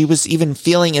because she was even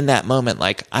feeling in that moment,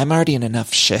 like, I'm already in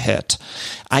enough shit.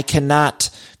 I cannot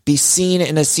be seen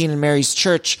in a scene in Mary's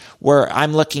church where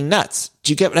I'm looking nuts.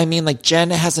 Do you get what I mean? Like,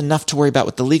 Jen has enough to worry about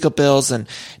with the legal bills, and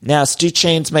now Stu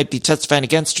Chains might be testifying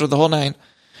against her, the whole nine.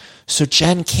 So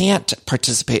Jen can't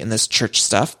participate in this church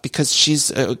stuff because she's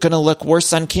going to look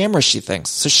worse on camera, she thinks.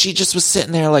 So she just was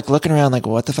sitting there, like, looking around like,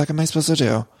 what the fuck am I supposed to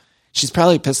do? She's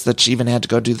probably pissed that she even had to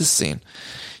go do this scene.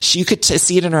 You could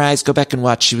see it in her eyes. Go back and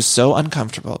watch. She was so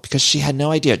uncomfortable because she had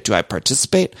no idea. Do I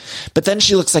participate? But then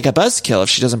she looks like a buzzkill if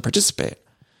she doesn't participate.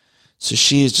 So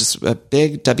she is just a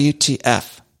big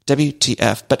WTF.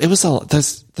 But it was a lot.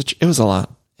 It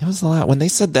was a lot. When they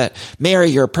said that, Mary,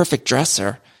 you're a perfect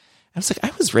dresser, I was like,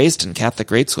 I was raised in Catholic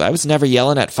grade school. I was never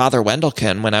yelling at Father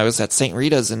Wendelkin when I was at St.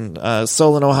 Rita's in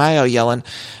Solon, Ohio, yelling,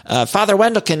 Father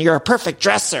Wendelkin, you're a perfect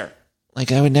dresser.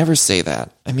 Like, I would never say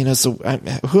that. I mean,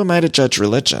 who am I to judge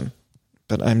religion?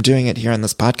 But I'm doing it here on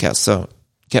this podcast, so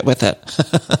get with it.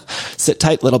 Sit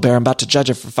tight, little bear. I'm about to judge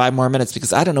it for 5 more minutes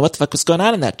because I don't know what the fuck was going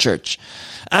on in that church.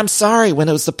 I'm sorry when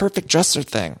it was the perfect dresser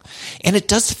thing. And it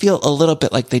does feel a little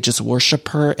bit like they just worship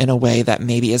her in a way that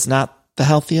maybe is not the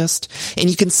healthiest. And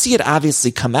you can see it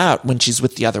obviously come out when she's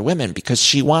with the other women because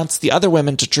she wants the other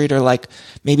women to treat her like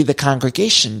maybe the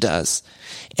congregation does.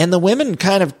 And the women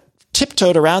kind of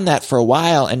tiptoed around that for a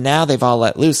while, and now they've all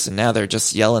let loose, and now they're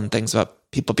just yelling things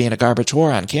about people being a garbage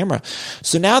whore on camera.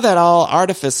 So now that all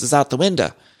artifice is out the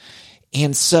window.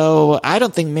 And so I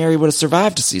don't think Mary would have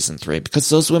survived to season 3 because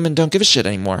those women don't give a shit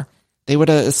anymore. They would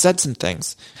have said some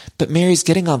things. But Mary's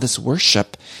getting all this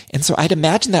worship. And so I'd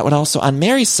imagine that would also, on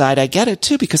Mary's side, I get it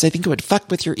too, because I think it would fuck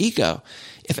with your ego.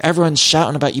 If everyone's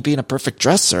shouting about you being a perfect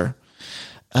dresser.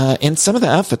 And some of the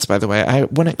outfits, by the way, I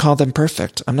wouldn't call them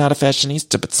perfect. I'm not a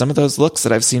fashionista, but some of those looks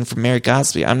that I've seen from Mary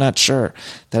Cosby, I'm not sure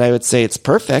that I would say it's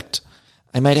perfect.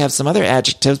 I might have some other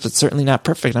adjectives, but certainly not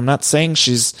perfect. I'm not saying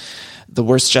she's the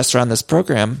worst dresser on this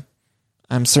program.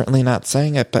 I'm certainly not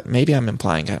saying it, but maybe I'm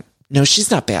implying it. No, she's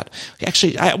not bad.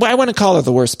 Actually, I wouldn't call her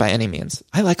the worst by any means.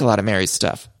 I like a lot of Mary's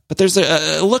stuff. But there's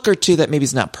a look or two that maybe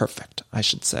is not perfect, I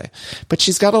should say. But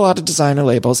she's got a lot of designer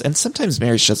labels, and sometimes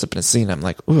Mary shows up in a scene, I'm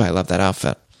like, ooh, I love that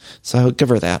outfit. So I'll give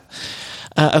her that.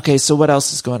 Okay, so what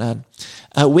else is going on?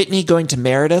 Whitney going to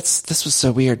Meredith's. This was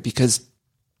so weird because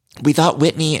we thought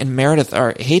Whitney and Meredith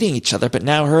are hating each other, but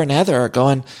now her and Heather are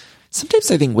going,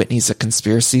 sometimes I think Whitney's a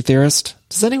conspiracy theorist.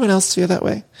 Does anyone else feel that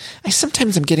way?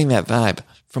 Sometimes I'm getting that vibe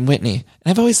from Whitney.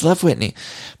 And I've always loved Whitney.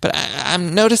 But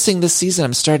I'm noticing this season,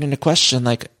 I'm starting to question,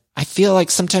 like, I feel like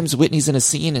sometimes Whitney's in a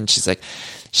scene and she's like,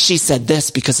 she said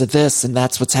this because of this, and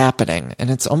that's what's happening.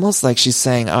 And it's almost like she's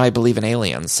saying, oh, I believe in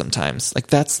aliens sometimes. Like,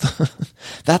 that's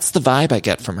the vibe I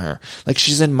get from her. Like,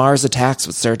 she's in Mars Attacks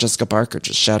with Sarah Jessica Parker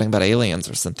just shouting about aliens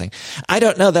or something. I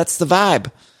don't know. That's the vibe.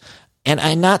 And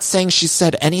I'm not saying she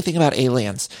said anything about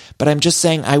aliens, but I'm just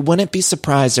saying I wouldn't be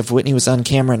surprised if Whitney was on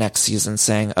camera next season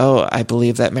saying, oh, I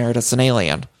believe that Meredith's an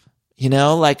alien. You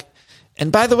know, like,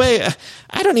 and by the way,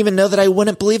 I don't even know that I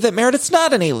wouldn't believe that Meredith's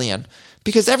not an alien.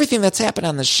 Because everything that's happened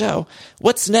on this show,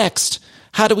 what's next?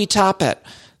 How do we top it?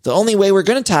 The only way we're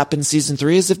going to top in season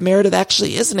 3 is if Meredith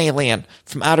actually is an alien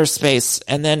from outer space.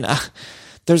 And then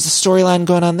there's a storyline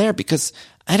going on there because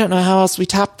I don't know how else we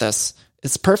top this.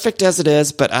 It's perfect as it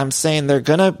is, but I'm saying they're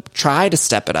going to try to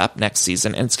step it up next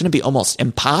season. And it's going to be almost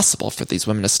impossible for these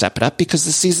women to step it up because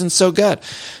the season's so good.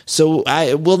 So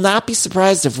I will not be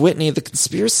surprised if Whitney, the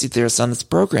conspiracy theorist on this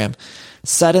program,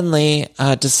 suddenly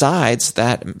decides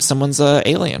that someone's an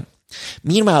alien.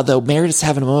 Meanwhile, though, Meredith's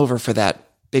having him over for that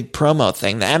big promo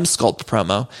thing, the M-Sculpt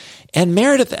promo. And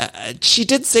Meredith, she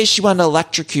did say she wanted to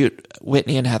electrocute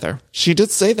Whitney and Heather. She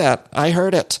did say that. I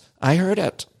heard it.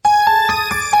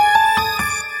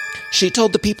 She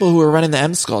told the people who were running the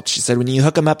M-Sculpt, she said, when you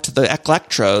hook them up to the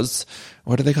electrodes,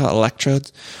 what do they call it?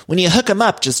 Electrodes? When you hook them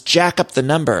up, just jack up the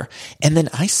number. And then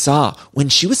I saw when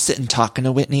she was sitting talking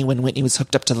to Whitney, when Whitney was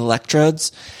hooked up to the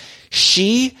electrodes,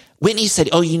 Whitney said,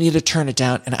 oh, you need to turn it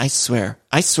down. And I swear,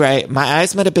 my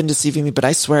eyes might have been deceiving me, but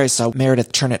I swear I saw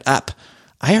Meredith turn it up.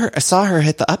 I saw her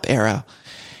hit the up arrow.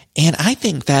 And I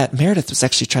think that Meredith was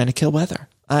actually trying to kill Weather.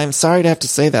 I'm sorry to have to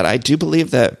say that. I do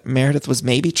believe that Meredith was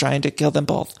maybe trying to kill them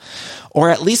both, or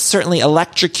at least certainly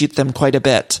electrocute them quite a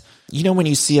bit. You know, when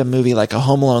you see a movie like a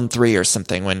Home Alone 3 or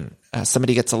something, when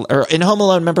somebody gets, or in Home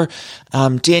Alone, remember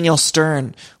Daniel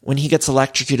Stern, when he gets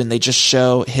electrocuted and they just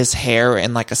show his hair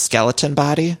in like a skeleton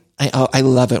body? I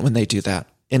love it when they do that.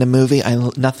 In a movie,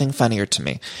 nothing funnier to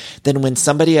me than when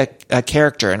somebody, a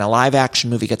character in a live action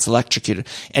movie gets electrocuted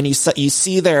and you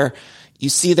see their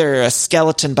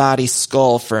skeleton body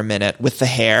skull for a minute with the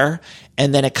hair,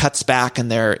 and then it cuts back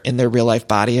and they're in their real life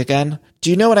body again. Do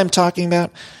you know what I'm talking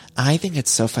about? I think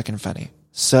it's so fucking funny.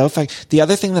 So funny. The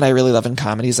other thing that I really love in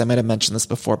comedies, I might have mentioned this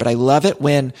before, but I love it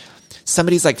when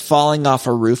somebody's like falling off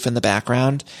a roof in the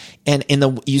background and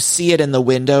you see it in the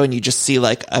window and you just see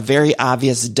like a very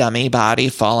obvious dummy body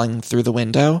falling through the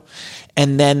window.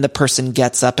 And then the person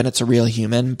gets up and it's a real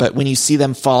human. But when you see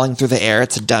them falling through the air,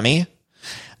 it's a dummy.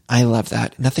 I love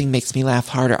that. Nothing makes me laugh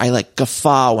harder. I like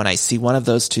guffaw when I see one of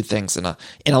those two things in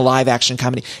a live action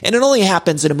comedy. And it only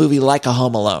happens in a movie like a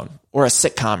Home Alone or a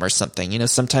sitcom or something. You know,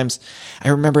 sometimes I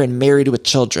remember in Married with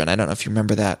Children, I don't know if you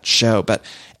remember that show, but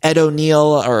Ed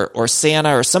O'Neill or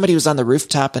Santa or somebody was on the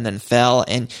rooftop and then fell.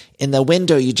 And in the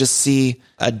window, you just see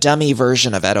a dummy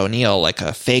version of Ed O'Neill, like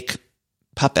a fake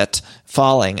puppet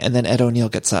falling. And then Ed O'Neill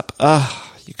gets up. Oh,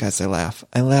 you guys, I laugh.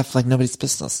 I laugh like nobody's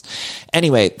business.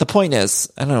 Anyway, the point is,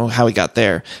 I don't know how we got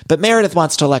there, but Meredith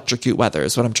wants to electrocute Weather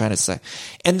is what I'm trying to say.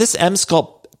 And this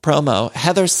M-Sculpt promo,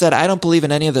 Heather said, I don't believe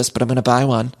in any of this, but I'm going to buy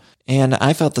one. And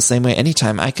I felt the same way.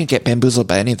 Anytime I can get bamboozled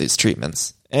by any of these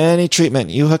treatments, any treatment,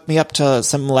 you hook me up to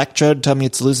some electrode, tell me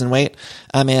it's losing weight,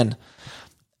 I'm in.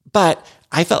 But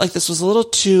I felt like this was a little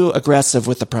too aggressive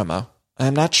with the promo.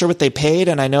 I'm not sure what they paid,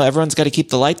 and I know everyone's got to keep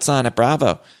the lights on at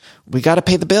Bravo. We got to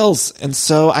pay the bills. And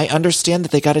so I understand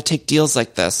that they got to take deals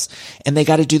like this, and they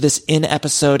got to do this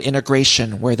in-episode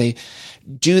integration where they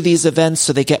do these events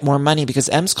so they get more money, because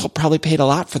M-Sculpt probably paid a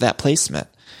lot for that placement.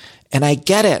 And I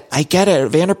get it.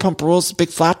 Vanderpump Rules, big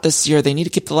flop this year. They need to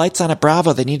keep the lights on at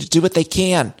Bravo. They need to do what they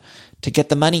can to get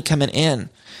the money coming in.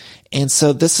 And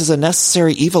so this is a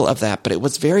necessary evil of that, but it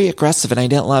was very aggressive and I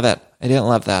didn't love it. I didn't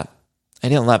love that. I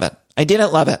didn't love it. I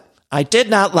didn't love it. I did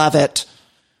not love it.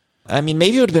 I mean,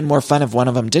 maybe it would have been more fun if one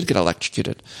of them did get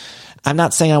electrocuted. I'm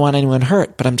not saying I want anyone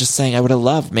hurt, but I'm just saying I would have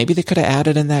loved, maybe they could have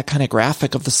added in that kind of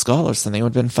graphic of the skull or something. It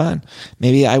would have been fun.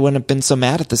 Maybe I wouldn't have been so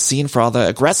mad at the scene for all the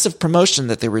aggressive promotion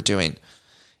that they were doing.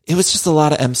 It was just a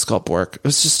lot of M-Sculpt work. It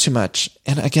was just too much.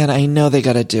 And again, I know they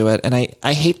got to do it. And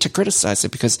I hate to criticize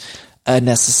it because a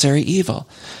necessary evil,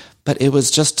 but it was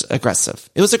just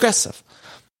aggressive. It was aggressive.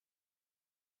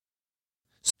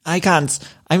 Icons,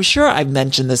 I'm sure I've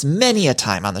mentioned this many a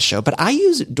time on the show, but I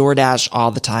use DoorDash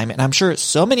all the time, and I'm sure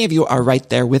so many of you are right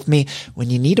there with me. When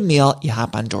you need a meal, you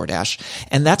hop on DoorDash.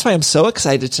 And that's why I'm so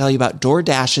excited to tell you about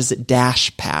DoorDash's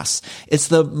Dash Pass. It's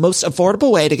the most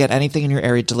affordable way to get anything in your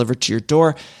area delivered to your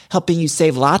door, helping you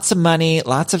save lots of money,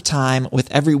 lots of time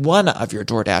with every one of your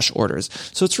DoorDash orders.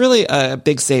 So it's really a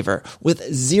big saver with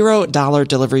 $0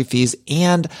 delivery fees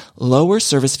and lower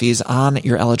service fees on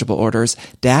your eligible orders.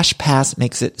 Dash Pass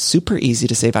makes it super easy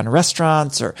to save on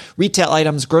restaurants or retail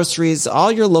items, groceries,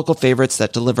 all your local favorites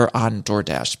that deliver on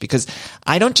DoorDash. Because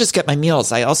I don't just get my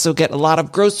meals, I also get a lot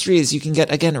of groceries. You can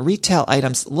get, again, retail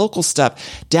items, local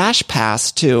stuff. Dash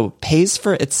Pass, too, pays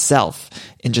for itself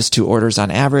in just 2 orders on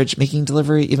average, making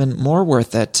delivery even more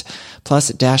worth it. Plus,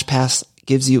 Dash Pass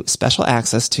gives you special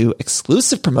access to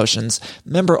exclusive promotions,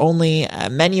 member-only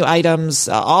menu items,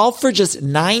 all for just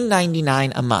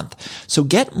 $9.99 a month. So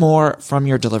get more from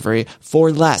your delivery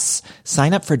for less.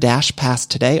 Sign up for Dash Pass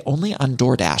today only on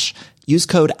DoorDash. Use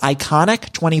code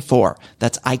ICONIC24.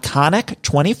 That's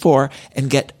ICONIC24 and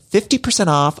get 50%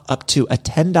 off up to a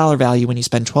 $10 value when you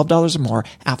spend $12 or more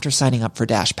after signing up for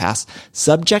Dash Pass.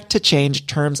 Subject to change.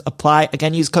 Terms apply.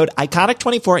 Again, use code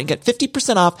ICONIC24 and get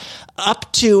 50% off up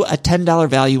to a $10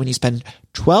 value when you spend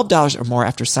 $12 or more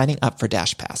after signing up for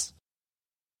Dash Pass.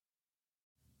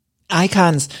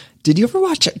 Icons, Did you ever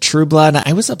watch True Blood?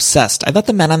 I was obsessed. I thought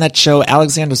the men on that show,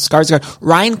 Alexander Skarsgård,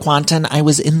 Ryan Kwanten, I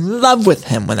was in love with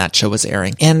him when that show was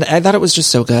airing. And I thought it was just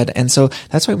so good. And so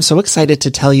that's why I'm so excited to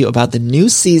tell you about the new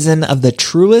season of the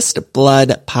Truest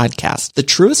Blood podcast. The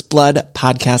Truest Blood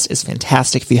podcast is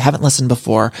fantastic. If you haven't listened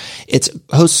before, it's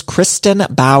hosts Kristen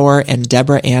Bauer and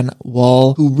Deborah Ann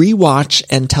Woll, who rewatch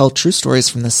and tell true stories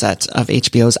from the set of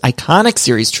HBO's iconic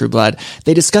series True Blood.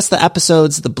 They discuss the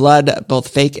episodes, the blood, both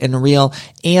fake and real,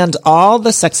 and all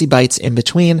the sexy bites in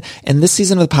between. And this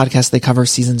season of the podcast, they cover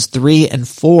seasons 3 and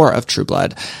 4 of True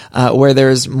Blood, where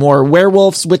there's more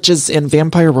werewolves, witches, and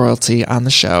vampire royalty on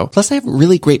the show. Plus, they have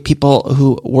really great people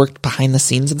who worked behind the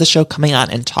scenes of the show coming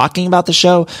on and talking about the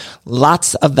show.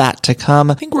 Lots of that to come.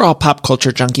 I think we're all pop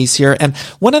culture junkies here. And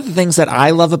one of the things that I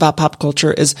love about pop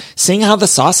culture is seeing how the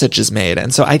sausage is made.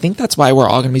 And so I think that's why we're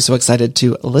all going to be so excited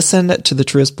to listen to the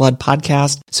Truest Blood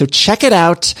podcast. So check it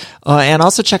out. And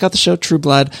also check out the show True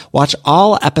Blood. Watch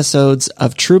all episodes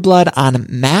of True Blood on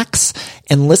Max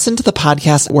and listen to the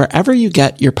podcast wherever you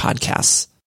get your podcasts.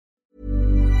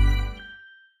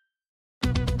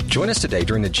 Join us today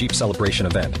during the Jeep Celebration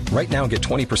event. Right now, get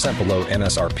 20% below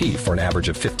MSRP for an average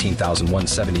of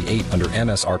 $15,178 under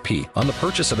MSRP on the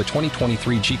purchase of a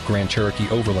 2023 Jeep Grand Cherokee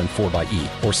Overland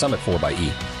 4xE or Summit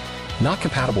 4xE. Not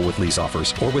compatible with lease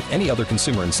offers or with any other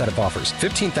consumer incentive offers.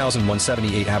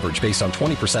 $15,178 average based on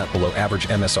 20% below average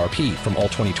MSRP from all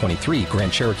 2023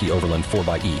 Grand Cherokee Overland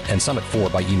 4xE and Summit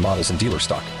 4xE models in dealer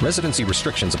stock. Residency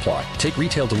restrictions apply. Take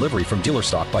retail delivery from dealer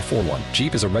stock by 4/1.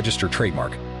 Jeep is a registered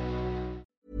trademark.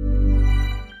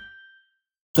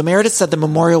 So Meredith said the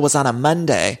memorial was on a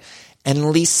Monday,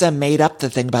 and Lisa made up the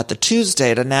thing about the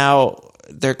Tuesday to now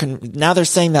they're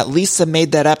saying that Lisa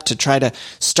made that up to try to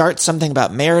start something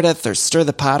about Meredith or stir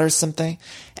the pot or something.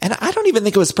 And I don't even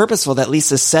think it was purposeful that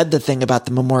Lisa said the thing about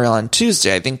the memorial on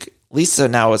Tuesday. I think Lisa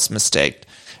now was mistaked.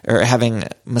 What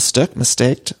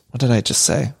did I just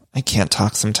say? I can't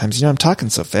talk sometimes. I'm talking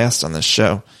so fast on this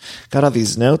show. Got all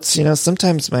these notes.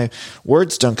 Sometimes my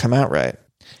words don't come out right.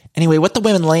 Anyway, what the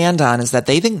women land on is that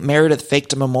they think Meredith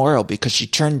faked a memorial because she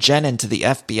turned Jen into the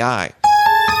FBI.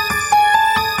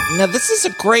 Now, this is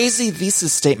a crazy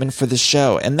thesis statement for the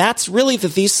show, and that's really the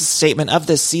thesis statement of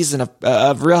this season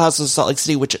of Real Housewives of Salt Lake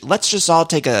City, which let's just all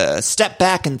take a step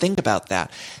back and think about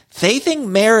that. They think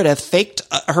Meredith faked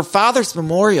her father's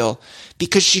memorial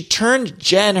because she turned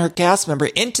Jen, her cast member,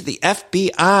 into the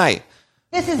FBI.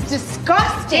 This is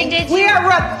disgusting. We are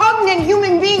repugnant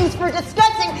human beings for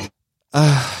discussing.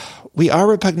 We are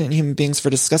repugnant human beings for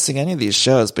discussing any of these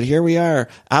shows, but here we are,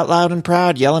 out loud and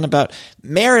proud, yelling about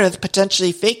Meredith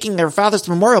potentially faking her father's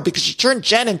memorial because she turned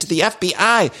Jen into the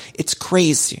FBI. It's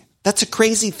crazy. That's a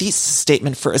crazy thesis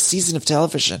statement for a season of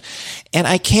television. And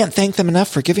I can't thank them enough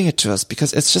for giving it to us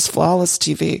because it's just flawless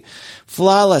TV.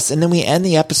 Flawless. And then we end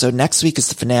the episode. Next week is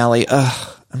the finale.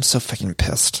 I'm so fucking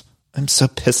pissed. I'm so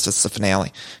pissed it's the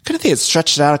finale. Couldn't they have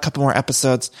stretched it out a couple more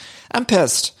episodes? I'm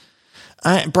pissed.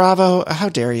 Bravo, how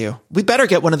dare you? We better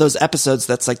get one of those episodes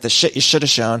that's like the shit you should have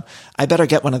shown. I better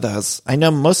get one of those. I know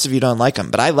most of you don't like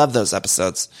them, but I love those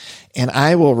episodes. And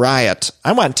I will riot.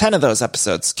 I want 10 of those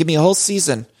episodes. Give me a whole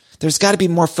season. There's got to be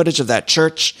more footage of that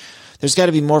church. There's got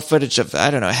to be more footage of,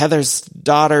 Heather's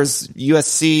daughter's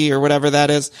USC or whatever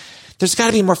that is. There's got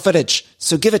to be more footage.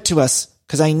 So give it to us,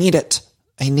 because I need it.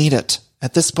 I need it.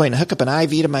 At this point, hook up an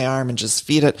IV to my arm and just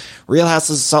feed it. Real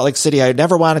Houses of Salt Lake City. I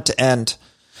never want it to end.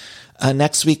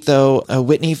 Next week, though,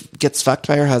 Whitney gets fucked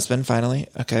by her husband, finally.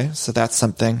 Okay, so that's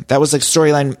something. That was a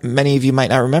storyline many of you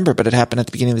might not remember, but it happened at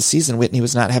the beginning of the season. Whitney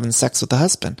was not having sex with the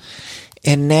husband.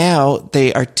 And now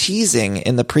they are teasing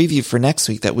in the preview for next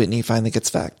week that Whitney finally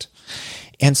gets fucked.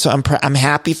 And so I'm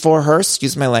happy for her,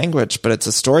 excuse my language, but it's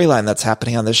a storyline that's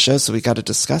happening on this show, so we got to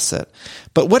discuss it.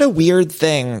 But what a weird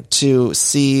thing to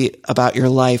see about your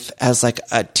life as like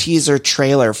a teaser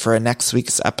trailer for a next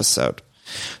week's episode.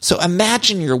 So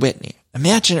imagine you're Whitney.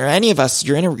 Imagine, or any of us,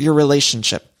 you're in your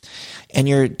relationship and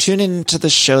you're tuning into the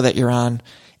show that you're on.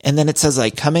 And then it says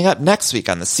like coming up next week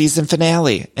on the season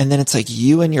finale. And then it's like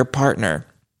you and your partner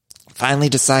finally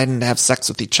deciding to have sex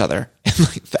with each other. And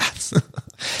like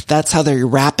that's how they're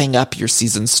wrapping up your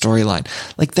season storyline.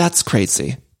 Like that's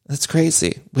crazy. That's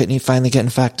crazy. Whitney finally getting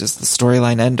fucked is the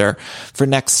storyline ender for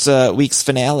next week's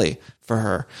finale for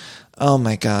her. Oh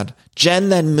my God. Jen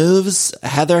then moves.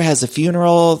 Heather has a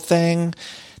funeral thing.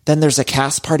 Then there's a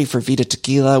cast party for Vida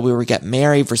Tequila where we get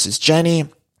Mary versus Jenny.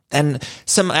 And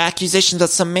some accusations that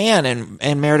some man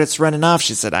and Meredith's running off.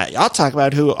 She said, I'll talk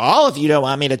about who all of you don't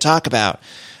want me to talk about.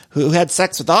 Who had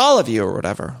sex with all of you or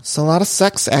whatever. So a lot of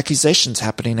sex accusations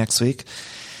happening next week.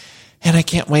 And I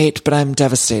can't wait, but I'm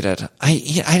devastated.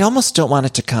 I almost don't want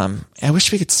it to come. I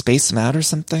wish we could space them out or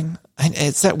something.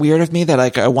 It's that weird of me that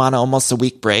like I want almost a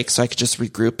week break so I could just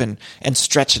regroup and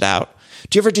stretch it out.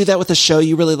 Do you ever do that with a show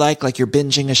you really like you're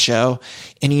binging a show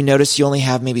and you notice you only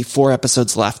have maybe 4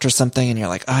 episodes left or something and you're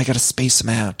like, oh, I got to space them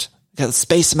out. I got to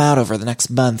space them out over the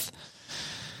next month.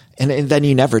 And then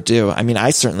you never do. I mean, I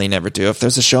certainly never do. If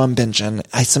there's a show I'm binging,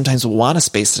 I sometimes want to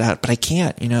space it out, but I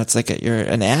can't. You know, it's like you're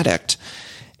an addict.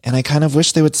 And I kind of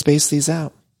wish they would space these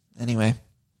out. Anyway,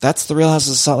 that's the Real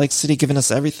Houses of Salt Lake City giving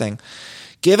us everything.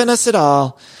 Giving us it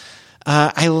all.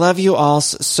 I love you all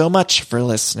so much for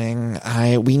listening.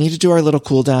 We need to do our little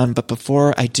cool down, but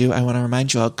before I do, I want to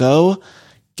remind you all, go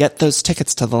get those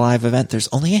tickets to the live event. There's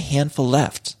only a handful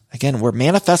left. Again, we're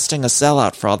manifesting a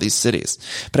sellout for all these cities,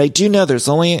 but I do know there's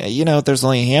only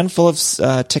a handful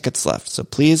of tickets left. So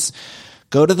please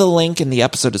go to the link in the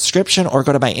episode description or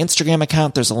go to my Instagram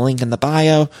account. There's a link in the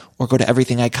bio, or go to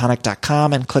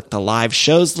everythingiconic.com and click the live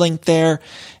shows link there,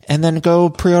 and then go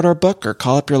pre-order a book or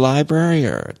call up your library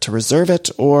or to reserve it,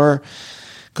 or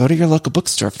go to your local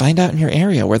bookstore. Find out in your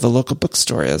area where the local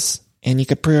bookstore is, and you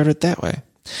could pre-order it that way.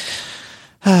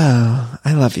 Oh,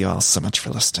 I love you all so much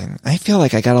for listening. I feel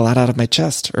like I got a lot out of my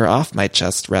chest, or off my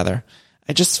chest, rather.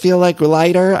 I just feel like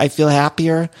lighter. I feel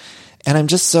happier. And I'm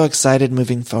just so excited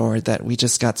moving forward that we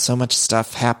just got so much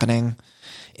stuff happening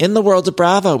in the world of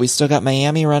Bravo. We still got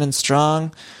Miami running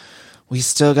strong. We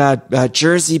still got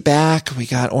Jersey back. We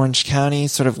got Orange County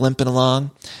sort of limping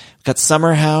along. We got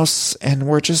Summer House, and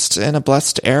we're just in a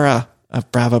blessed era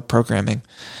of Bravo programming.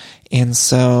 And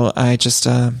so I just,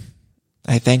 I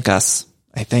thank us.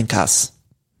 I thank us,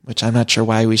 which I'm not sure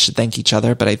why we should thank each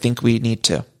other, but I think we need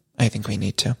to.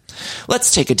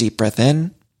 Let's take a deep breath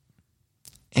in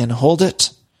and hold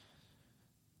it.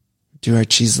 Do our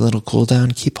cheesy little cool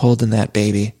down. Keep holding that,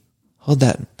 baby. Hold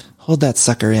that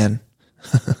sucker in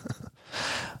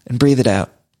and breathe it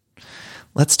out.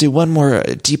 Let's do one more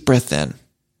deep breath in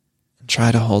and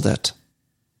try to hold it.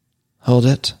 Hold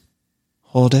it.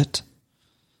 Hold it.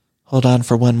 Hold on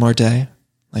for one more day,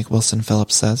 like Wilson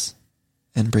Phillips says,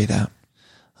 and breathe out.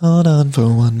 Hold on for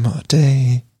one more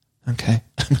day. Okay,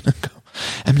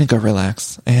 I'm gonna go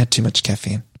relax. I had too much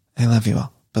caffeine. I love you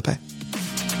all. Bye-bye.